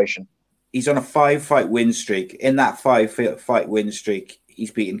situation. he's on a 5-fight win streak. In that 5-fight win streak,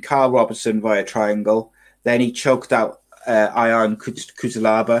 he's beaten Carl Robertson via triangle. Then he choked out Ion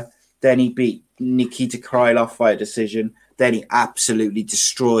Cutelaba. Then he beat Nikita Krylov via decision. Then he absolutely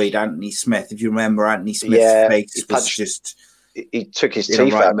destroyed Anthony Smith. If you remember, Anthony Smith's face was just... He took his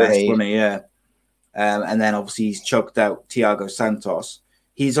teeth out, didn't he? Yeah. And then obviously he's choked out Thiago Santos.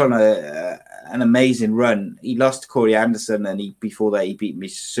 He's on an amazing run. He lost to Corey Anderson, and before that he beat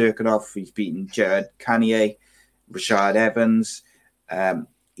Misha Serkinov. He's beaten Jared Cannonier, Rashad Evans.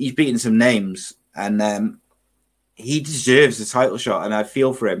 He's beaten some names, and he deserves the title shot, and I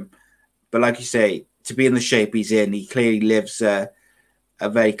feel for him. But like you say, to be in the shape he's in, he clearly lives a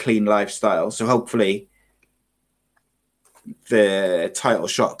very clean lifestyle. So hopefully the title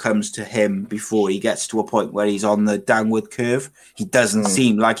shot comes to him before he gets to a point where he's on the downward curve. He doesn't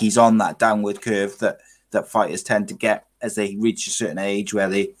seem like he's on that downward curve that fighters tend to get as they reach a certain age, where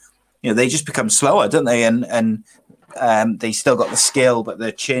they just become slower, don't they? And they still got the skill, but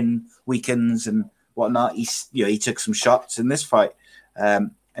their chin weakens and whatnot. He took some shots in this fight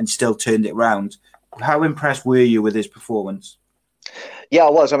and still turned it around. How impressed were you with his performance? Yeah,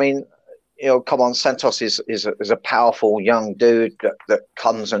 I was. I mean, come on, Santos is a powerful young dude that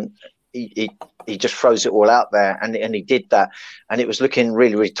comes and he just throws it all out there, and he did that, and it was looking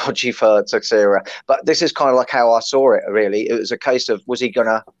really, really dodgy for TEIXEIRA. But this is kind of like how I saw it. Really, it was a case of, was he going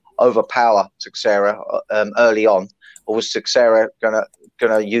to overpower TEIXEIRA early on, or was TEIXEIRA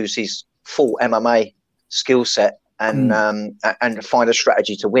gonna use his full MMA skill set and find a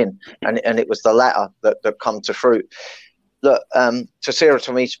strategy to win? And it was the latter that come to fruit. Look, TEIXEIRA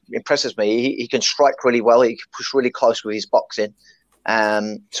to me impresses me. He can strike really well. He can push really close with his boxing.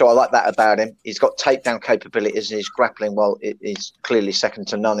 So I like that about him. He's got takedown capabilities, and his grappling, well, is clearly second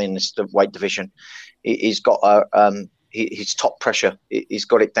to none in this weight division. He's got his top pressure. He's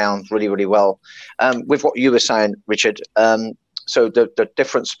got it down really, really well. With what you were saying, Richard, so the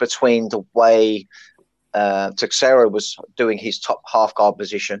difference between the way TEIXEIRA was doing his top half guard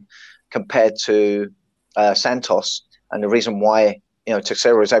position compared to Santos, and the reason why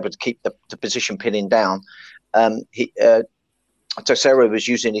TEIXEIRA was able to keep the position pinning down, TEIXEIRA was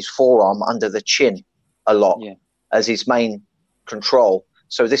using his forearm under the chin a lot as his main control.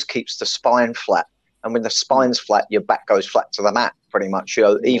 So this keeps the spine flat, and when the spine's flat, your back goes flat to the mat pretty much.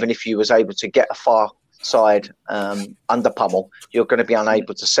 Even if you was able to get a far side under pummel, you're going to be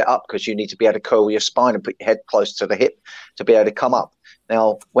unable to set up because you need to be able to curl your spine and put your head close to the hip to be able to come up.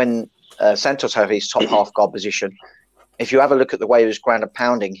 Now, when Santos had his top half guard position, if you have a look at the way he was ground and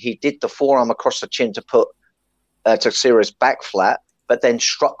pounding, he did the forearm across the chin to put TEIXEIRA's back flat, but then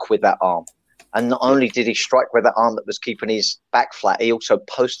struck with that arm. And not only did he strike with that arm that was keeping his back flat, he also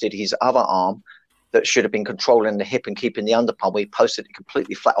posted his other arm that should have been controlling the hip and keeping the under pummel. He posted it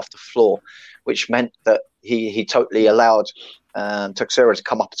completely flat off the floor, which meant that he totally allowed TEIXEIRA to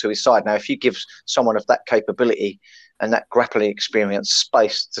come up to his side. Now, if you give someone of that capability and that grappling experience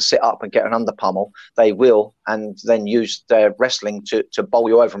space to sit up and get an under pummel, they will, and then use their wrestling to bowl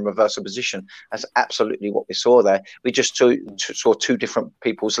you over and reverse a position. That's absolutely what we saw there. We just saw two different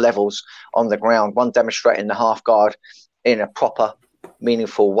people's levels on the ground, one demonstrating the half guard in a proper,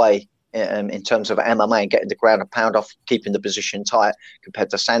 meaningful way in terms of MMA and getting the ground and pound off, keeping the position tight, compared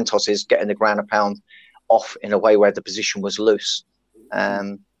to Santos's getting the ground and pound off in a way where the position was loose.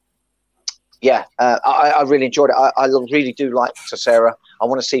 I really enjoyed it. I really do like TEIXEIRA. I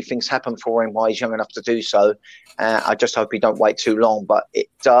want to see things happen for him while he's young enough to do so. I just hope he don't wait too long. But it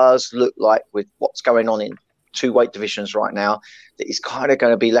does look like, with what's going on in two weight divisions right now, that he's kind of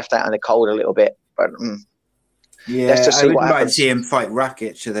going to be left out in the cold a little bit. But let's just see what happens. I would like to see him fight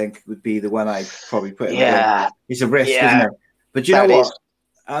Rakic, I think, would be the one I'd probably put him in. It's a risk, isn't it? But you know what?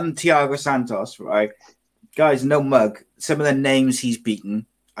 And Thiago Santos, right? Guys, no mug. Some of the names he's beaten,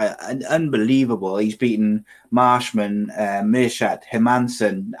 unbelievable. He's beaten Marshman, Mearns,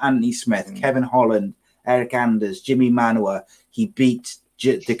 Hermansson, Anthony Smith, Kevin Holland, Eric Anders, Jimmy Manua. He beat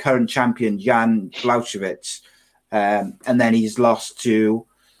the current champion, Jan Blachowicz. And then he's lost to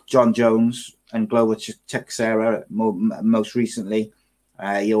John Jones and Glover TEIXEIRA most recently.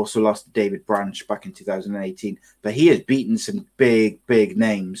 He also lost to David Branch back in 2018. But he has beaten some big, big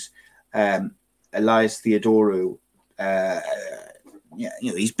names. Elias Theodorou,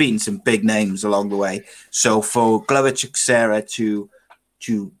 he's beaten some big names along the way. So for Glover TEIXEIRA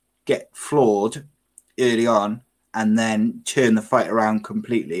to get floored early on and then turn the fight around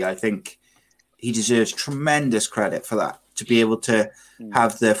completely, I think he deserves tremendous credit for that. To be able to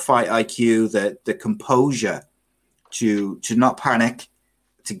have the fight IQ, the composure to not panic,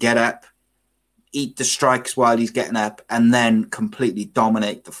 to get up, eat the strikes while he's getting up, and then completely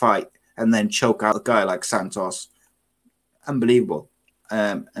dominate the fight. and then choke out a guy like Santos. Unbelievable.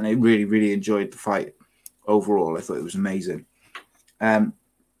 And I really, really enjoyed the fight overall. I thought it was amazing.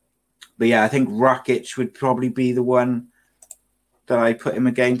 But yeah, I think Rakic would probably be the one that I put him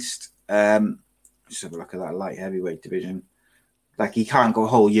against. Just have a look at that light heavyweight division. Like, he can't go a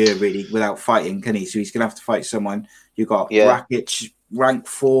whole year really without fighting, can he? So he's going to have to fight someone. You got Rakic, rank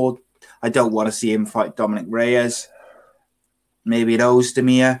 4. I don't want to see him fight Dominic Reyes. Maybe an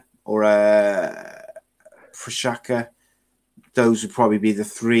Ozdemir or a Prochazka. Those would probably be the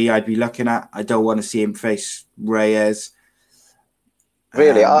 3 I'd be looking at. I don't want to see him face Reyes.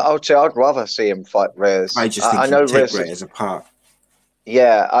 Really, I would say I'd rather see him fight Reyes. I just think he'd take Reyes apart.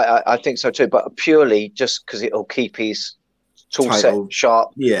 Yeah, I think so too. But purely just because it'll keep his tool set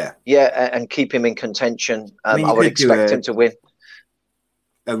sharp. Yeah, and keep him in contention. I would expect him to win.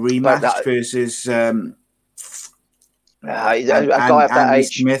 A rematch versus a guy of that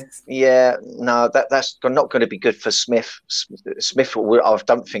age. Smith. Yeah, no, that's not going to be good for Smith. Smith, I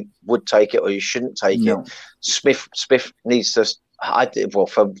don't think would take it, or you shouldn't take it. Smith needs to.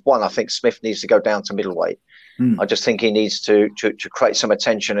 For one, I think Smith needs to go down to middleweight. I just think he needs to create some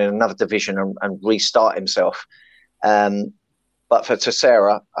attention in another division and restart himself. But for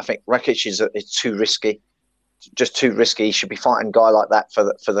TEIXEIRA, I think Rakic is too risky. Just too risky. He should be fighting a guy like that for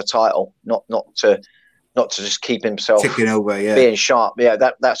the title, not to just keep himself ticking over, being sharp. Yeah,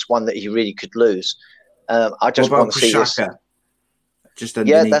 that's one that he really could lose. I just want to see this. Just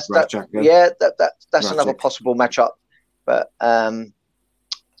underneath that's another possible matchup. But I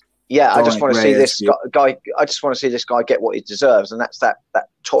just want to see this guy. I just want to see this guy get what he deserves, and that's that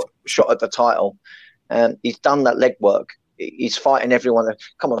top shot at the title. He's done that legwork. He's fighting everyone.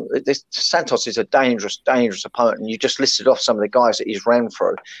 Come on, this Santos is a dangerous opponent. And you just listed off some of the guys that he's ran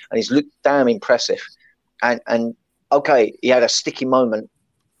through, and he's looked damn impressive. And okay, he had a sticky moment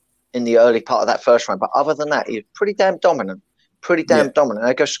in the early part of that first round, but other than that, he's pretty damn dominant. And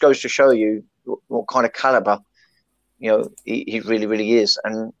it just goes to show you what kind of caliber, he really, really is.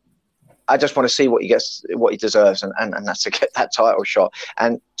 And I just want to see what he deserves, and that's to get that title shot.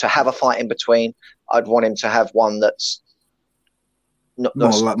 And to have a fight in between, I'd want him to have one that's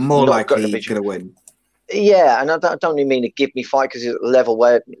more likely he's going to win. Yeah, and I don't only mean a give me fight because he's at a level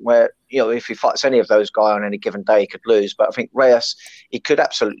where if he fights any of those guys on any given day, he could lose. But I think Reyes, he could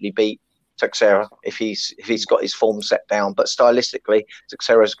absolutely beat TEIXEIRA if he's got his form set down. But stylistically,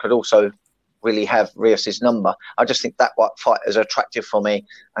 TEIXEIRA could also really have Reyes' number. I just think that fight is attractive for me,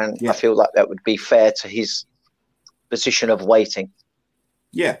 and I feel like that would be fair to his position of waiting.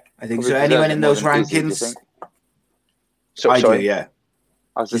 Yeah, I think so. Anyone in those rankings? I do, yeah.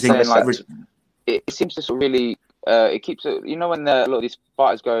 I was just saying, it seems to sort of really, it keeps, when a lot of these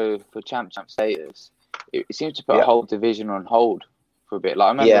fighters go for champ status, it seems to put a whole division on hold for a bit. Like,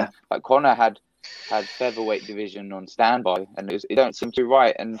 I remember, Conor had featherweight division on standby, and it don't seem to be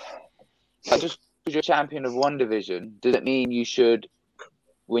right. And just because you're champion of one division, does it mean you should,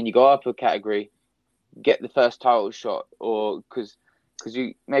 when you go up a category, get the first title shot? Or because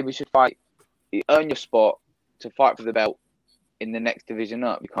you maybe should earn your spot to fight for the belt in the next division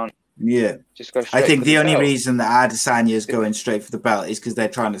up. You can't just go straight. I think the only reason that Adesanya is going straight for the belt is because they're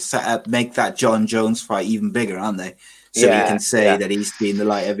trying to make that John Jones fight even bigger, aren't they? So he can say that he's been the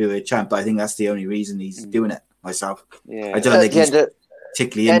light heavyweight champ. But I think that's the only reason he's doing it myself. Yeah. I don't think he's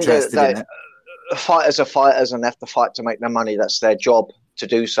particularly interested in it. Fighters are fighters and they have to fight to make their money. That's their job to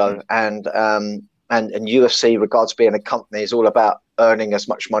do so. And UFC, regards being a company, is all about earning as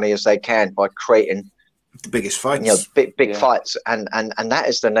much money as they can by creating the biggest fights, big fights, and that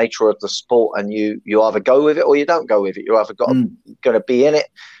is the nature of the sport. And you either go with it or you don't go with it. You either going to be in it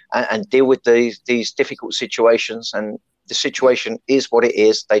and deal with these difficult situations. And the situation is what it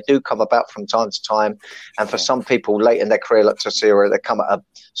is. They do come about from time to time. And for some people late in their career, like TEIXEIRA, they come at a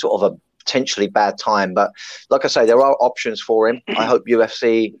sort of a potentially bad time. But like I say, there are options for him. I hope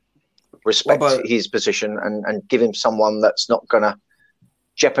UFC respect his position and give him someone that's not going to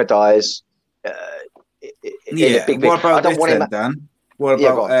jeopardize. What about this then, Dan? What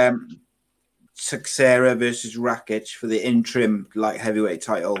about TEIXEIRA versus Rakic for the interim light heavyweight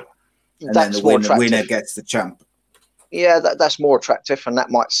title, and then the winner gets the champ? Yeah, that's more attractive, and that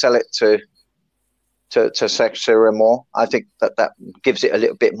might sell it to TEIXEIRA more. I think that gives it a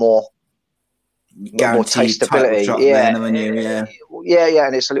little bit more tasteability.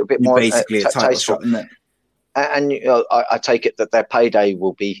 And it's a little bit more basically a title shot, isn't it? And I take it that their payday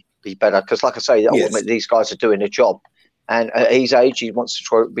will be better because, like I say, ultimately these guys are doing a job. And at his age, he wants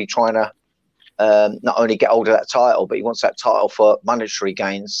to be trying to not only get hold of that title, but he wants that title for monetary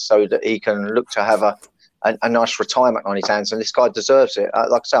gains so that he can look to have a nice retirement on his hands, and this guy deserves it.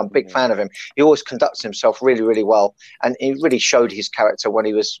 Like I say, I'm a big fan of him. He always conducts himself really, really well, and he really showed his character when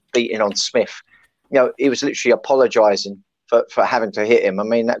he was beating on Smith. He was literally apologising for having to hit him. I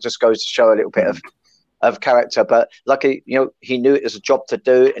mean, that just goes to show a little bit of character. But luckily, he knew it was a job to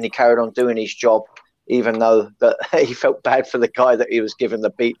do, and he carried on doing his job, even though that he felt bad for the guy that he was giving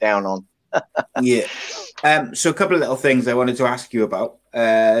the beat down on. Yeah. So a couple of little things I wanted to ask you about.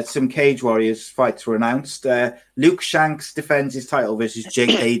 Some Cage Warriors fights were announced. Luke Shanks defends his title versus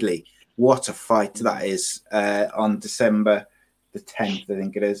Jake Hadley. What a fight that is, on December the 10th, I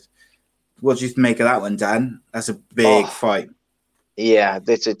think it is. What do you make of that one, Dan? That's a big fight. Yeah,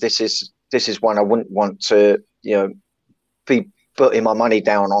 this is one I wouldn't want to be putting my money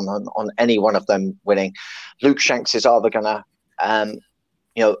down on any one of them winning. Luke Shanks is either gonna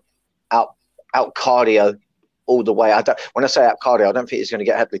out cardio all the way. When I say out cardio, I don't think he's going to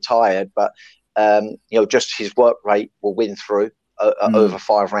get heavily tired, but just his work rate will win through over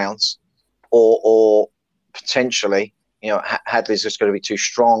 5 rounds, or potentially Hadley's just going to be too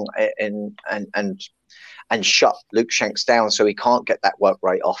strong and shut Luke Shanks down, so he can't get that work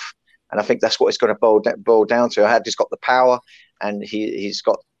rate off. And I think that's what it's going to boil down to. Hadley's got the power, and he's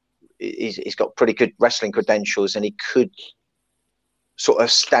got pretty good wrestling credentials, and he could sort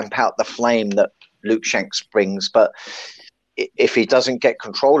of stamp out the flame that Luke Shanks brings. But if he doesn't get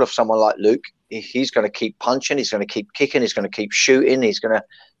control of someone like Luke, he's going to keep punching, he's going to keep kicking, he's going to keep shooting, he's going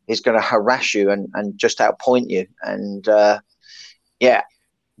to harass you and just outpoint you. And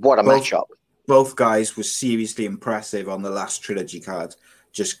what a matchup. Both guys were seriously impressive on the last trilogy card,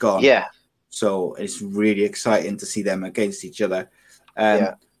 just gone. Yeah. So it's really exciting to see them against each other.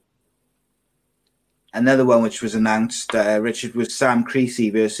 Another one which was announced, Richard, was Sam Creasy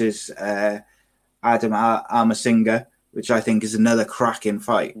versus Adam Armasinga, which I think is another cracking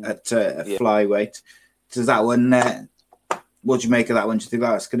fight at flyweight. Does that one? What do you make of that one? Do you think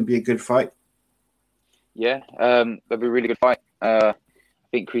that's going to be a good fight? Yeah, that'd be a really good fight. I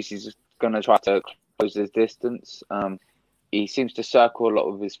think Creasy's going to try to close his distance. He seems to circle a lot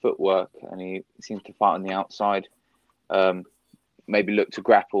of his footwork, and he seems to fight on the outside. Maybe look to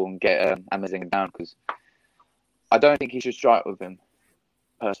grapple and get Armasinga down, because I don't think he should strike with him,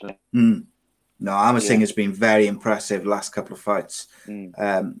 personally. No, Armasinga's been very impressive last couple of fights.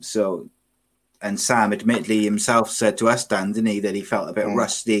 And Sam admittedly himself said to us, Dan, didn't he, that he felt a bit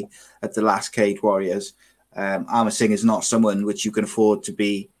rusty at the last Cage Warriors. Armasinga is not someone which you can afford to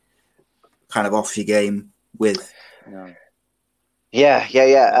be kind of off your game with. No.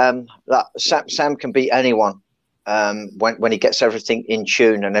 Sam can beat anyone when he gets everything in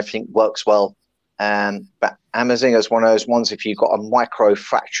tune and everything works well. But Armasinga is one of those ones, if you've got a micro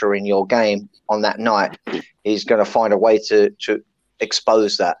fracture in your game on that night, he's going to find a way to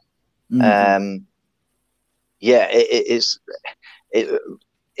expose that.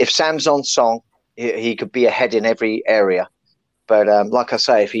 If Sam's on song, he could be ahead in every area. But like I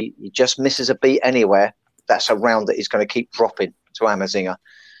say, if he just misses a beat anywhere, that's a round that he's going to keep dropping to Armasinga.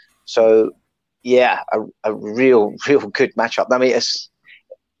 So, a real good matchup. I mean,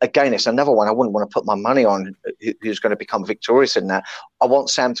 it's another one I wouldn't want to put my money on who's going to become victorious in that. I want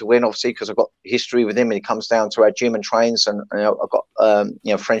Sam to win, obviously, because I've got history with him, and he comes down to our gym and trains, and I've got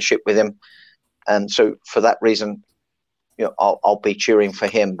friendship with him, and so for that reason, I'll be cheering for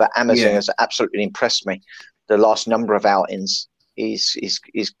him. But Armasinga has absolutely impressed me the last number of outings. He's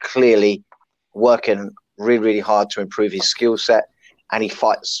clearly working really, really hard to improve his skill set, and he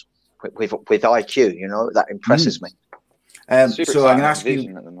fights with IQ. That impresses me. So I'm going to ask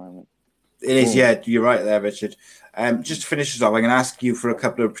you. At the moment. It is, you're right there, Richard. Just to finish this off, I'm going to ask you for a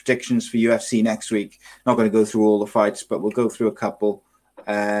couple of predictions for UFC next week. Not going to go through all the fights, but we'll go through a couple.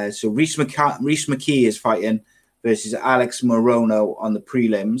 So Reece McKee is fighting versus Alex Morono on the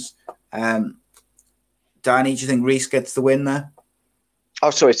prelims. Danny, do you think Reece gets the win there? Oh,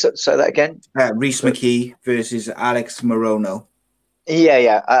 sorry, say that again. Reece McKee versus Alex Morono.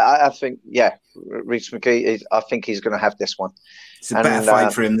 I think, Reece McKee, I think he's going to have this one. It's a better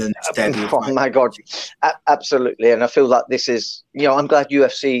fight for him than his debut fight. Oh, my God. Absolutely. And I feel like this is, I'm glad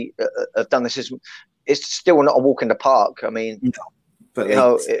UFC have done this. It's still not a walk in the park. I mean, no, but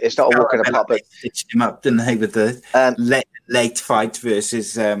it's not a walk in the park. But stitched him up, didn't they, with the late fight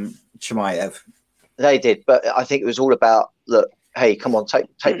versus Chimaev? They did. But I think it was all about, look, hey, come on, take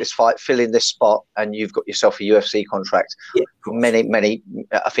this fight, fill in this spot, and you've got yourself a UFC contract. Yeah, many,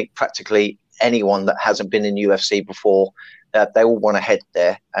 I think practically anyone that hasn't been in UFC before, they all want to head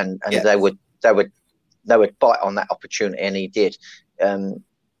there, and they would bite on that opportunity, and he did.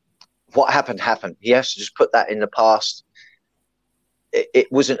 What happened. He has to just put that in the past.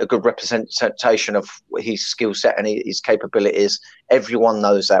 it wasn't a good representation of his skill set and his capabilities. Everyone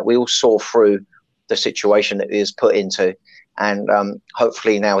knows that. We all saw through the situation that he was put into. And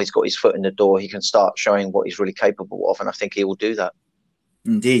hopefully now he's got his foot in the door, he can start showing what he's really capable of. And I think he will do that.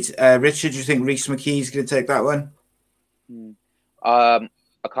 Indeed. Richard, do you think Rhys McKee's going to take that one? I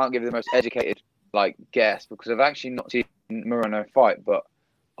can't give the most educated guess because I've actually not seen Moreno fight, but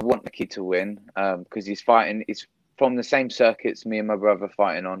I want McKee to win because he's from the same circuits me and my brother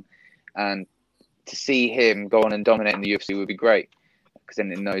fighting on, and to see him go on and dominate in the UFC would be great because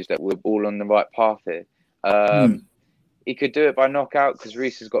then it knows that we're all on the right path here. He could do it by knockout because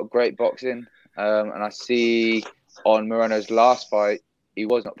Rhys has got great boxing, and I see on Moreno's last fight he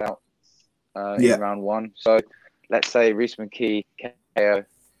was knocked out in round 1. So let's say Rhys McKee KO.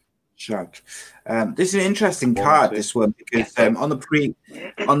 Shocked. This is an interesting card, this one, because on the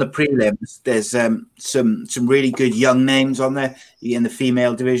prelims, there's some really good young names on there. In the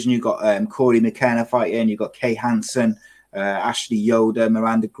female division, you've got Corey McKenna fighting, you've got Kay Hansen, Ashley Yoder,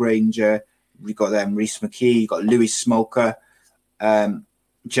 Miranda Granger, you've got Rhys McKee, you've got Louis Smoker,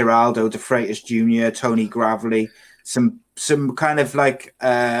 Geraldo De Freitas Jr., Tony Gravely, some kind of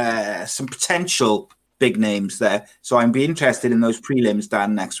some potential big names there. So I'd be interested in those prelims,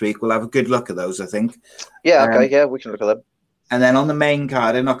 Dan, next week. We'll have a good look at those, I think. Yeah, okay, yeah, we can look at them. And then on the main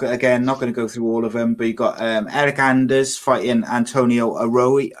card, I'm not going to go through all of them, but you got Eric Anders fighting Antonio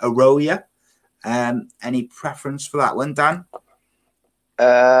Arroyo. Any preference for that one, Dan?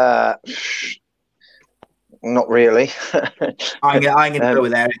 Not really. I'm going to go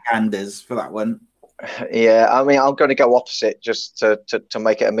with Eric Anders for that one. Yeah, I mean, I'm going to go opposite just to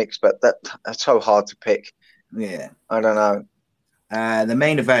make it a mix, but that's so hard to pick. Yeah. I don't know. The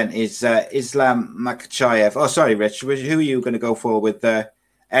main event is Islam Makhachev. Oh, sorry, Rich. Who are you going to go for with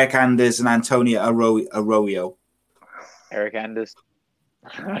Eric Anders and Antonio Arroyo? Eric Anders.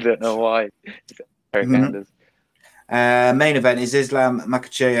 I don't know why. Eric Anders. Main event is Islam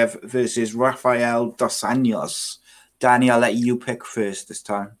Makhachev versus Rafael Dos Anjos. Danny, I'll let you pick first this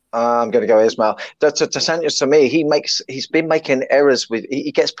time. I'm going to go Ismail. Dos Anjos, to me, he's been making errors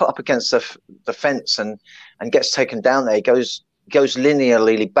he gets put up against the fence and gets taken down there. He goes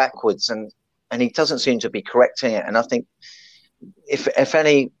linearly backwards and he doesn't seem to be correcting it. And I think if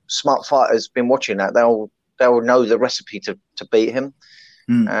any smart fighter's been watching that, they'll know the recipe to beat him.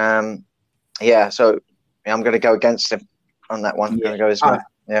 So I'm going to go against him on that one. I'm going to go Ismail.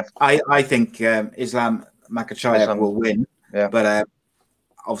 I think Islam Makhachev will win. Yeah. But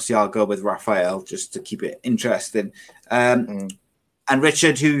obviously I'll go with Rafael just to keep it interesting. And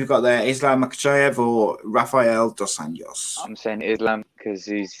Richard, who you got there? Islam Makhachev or Rafael Dos Anjos? I'm saying Islam because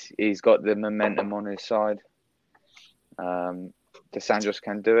he's got the momentum on his side. Dos Anjos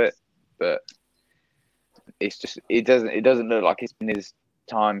can do it, but it's just it doesn't look like it's been his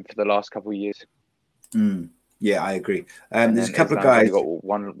time for the last couple of years. Yeah, I agree. There's a couple of guys got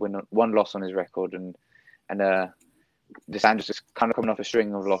one loss on his record, and Dos Anjos is kind of coming off a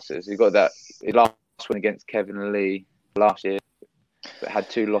string of losses. He got his last win against Kevin Lee last year, but had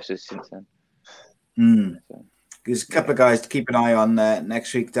 2 losses since then. So. There's a couple of guys to keep an eye on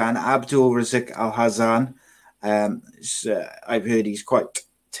next week, Dan. Abdul Razak Al-Hazan. I've heard he's quite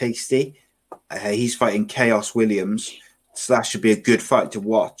tasty. He's fighting Chaos Williams, so that should be a good fight to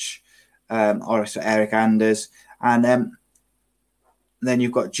watch. Also Eric Anders. And then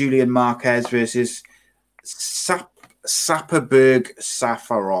you've got Julian Marquez versus Sapirberg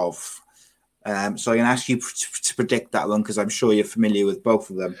Safarov. So I can ask you to predict that one because I'm sure you're familiar with both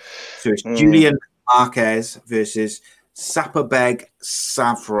of them. So it's Julian Marquez versus Sapirberg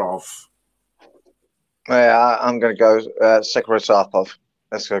Safarov. Yeah, I'm going to go Safarov.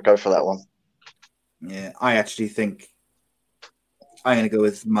 Let's go for that one. Yeah, I actually think I'm going to go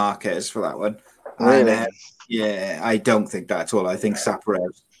with Marquez for that one. Really? And, yeah, I don't think that at all. I think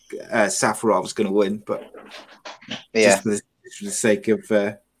Safarov's going to win, but just for the sake of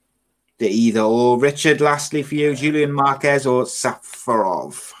the either or. Richard, lastly for you, Julian Marquez or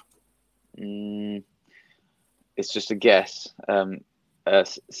Safarov? It's just a guess.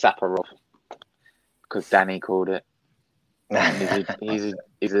 Safarov, because Danny called it.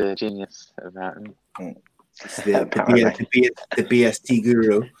 He's a genius apparently. The BST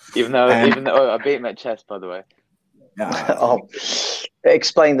guru. Even though I beat him at chess, by the way.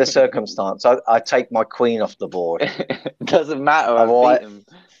 Explain the circumstance. I take my queen off the board. It doesn't matter. I beat him.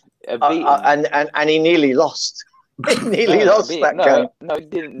 And he nearly lost. He nearly lost that game. No, he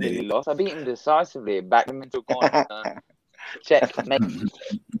didn't nearly lost. I beat him decisively. Backed him into a corner. Checkmate.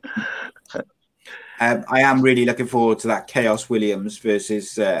 I am really looking forward to that Chaos Williams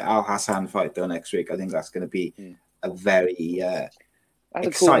versus Al Hassan fight though next week. I think that's going to be a very That's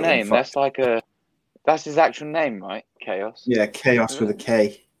a cool name. Fight. That's his actual name, right? Chaos. Yeah, Chaos with a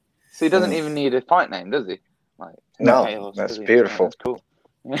K. So he doesn't even need a fight name, does he? Like, no, Chaos, that's beautiful. That's cool.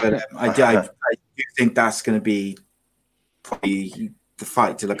 But I do think that's going to be probably the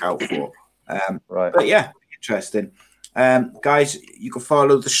fight to look out for. Right. But yeah, interesting. Guys, you can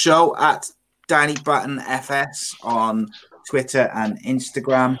follow the show at Danny Batten FS on Twitter and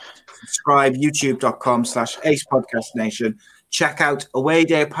Instagram. Subscribe, youtube.com/Ace Podcast Nation. Check out Away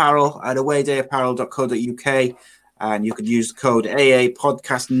Day Apparel at awaydayapparel.co.uk, and you can use the code AA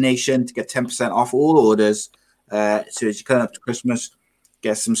Podcast Nation to get 10% off all orders. So as you come up to Christmas,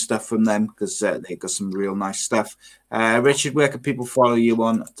 get some stuff from them because they've got some real nice stuff. Richard, where can people follow you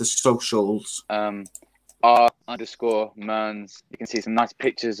on the socials? R_Mearns. You can see some nice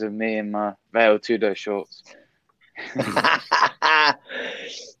pictures of me in my Veil Tudo shorts.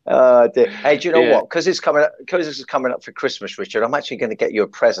 Hey, do you know what? Because this is coming up for Christmas, Richard. I'm actually going to get you a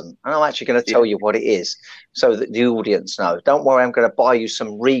present, and I'm actually going to tell you what it is, so that the audience know. Don't worry, I'm going to buy you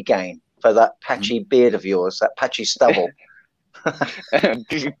some Regain for that patchy beard of yours, that patchy stubble.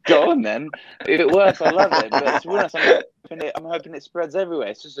 Go on then. If it works, I love it. But to be honest, I'm hoping it spreads everywhere.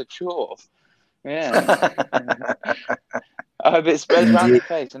 It's just a chore. Yeah. I hope it spreads around your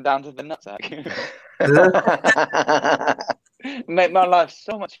face and down to the nutsack. Make my life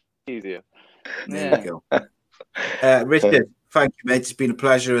so much easier. There you go. Richard, thank you, mate. It's been a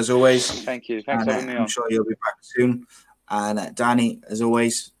pleasure as always. Thank you. Thanks for having me on. I'm sure you'll be back soon. And Danny, as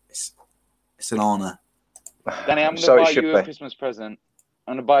always, it's an honour. Danny, I'm going to buy you a Christmas present.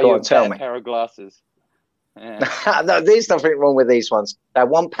 I'm going to buy you a pair of glasses. Yeah. No, there's nothing wrong with these ones. They're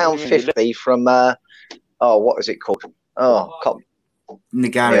 £1.50 from what is it called? In the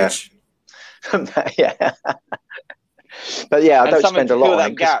garage. Yeah. But yeah, I don't spend a lot on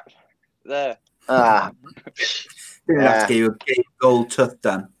that gap there. Didn't have to get you a gold tooth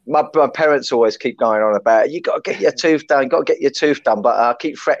done. My parents always keep going on about it. You got to get your tooth done. But I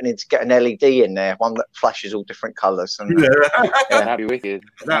keep threatening to get an LED in there, one that flashes all different colours. And that'd be wicked.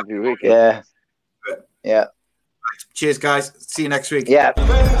 Yeah. Cheers, guys. See you next week. Yeah.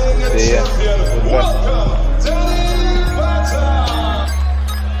 See ya.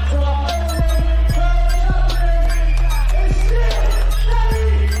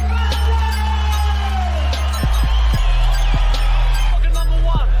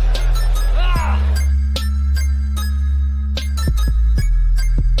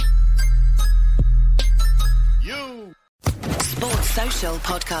 Sports Social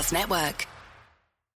Podcast Network.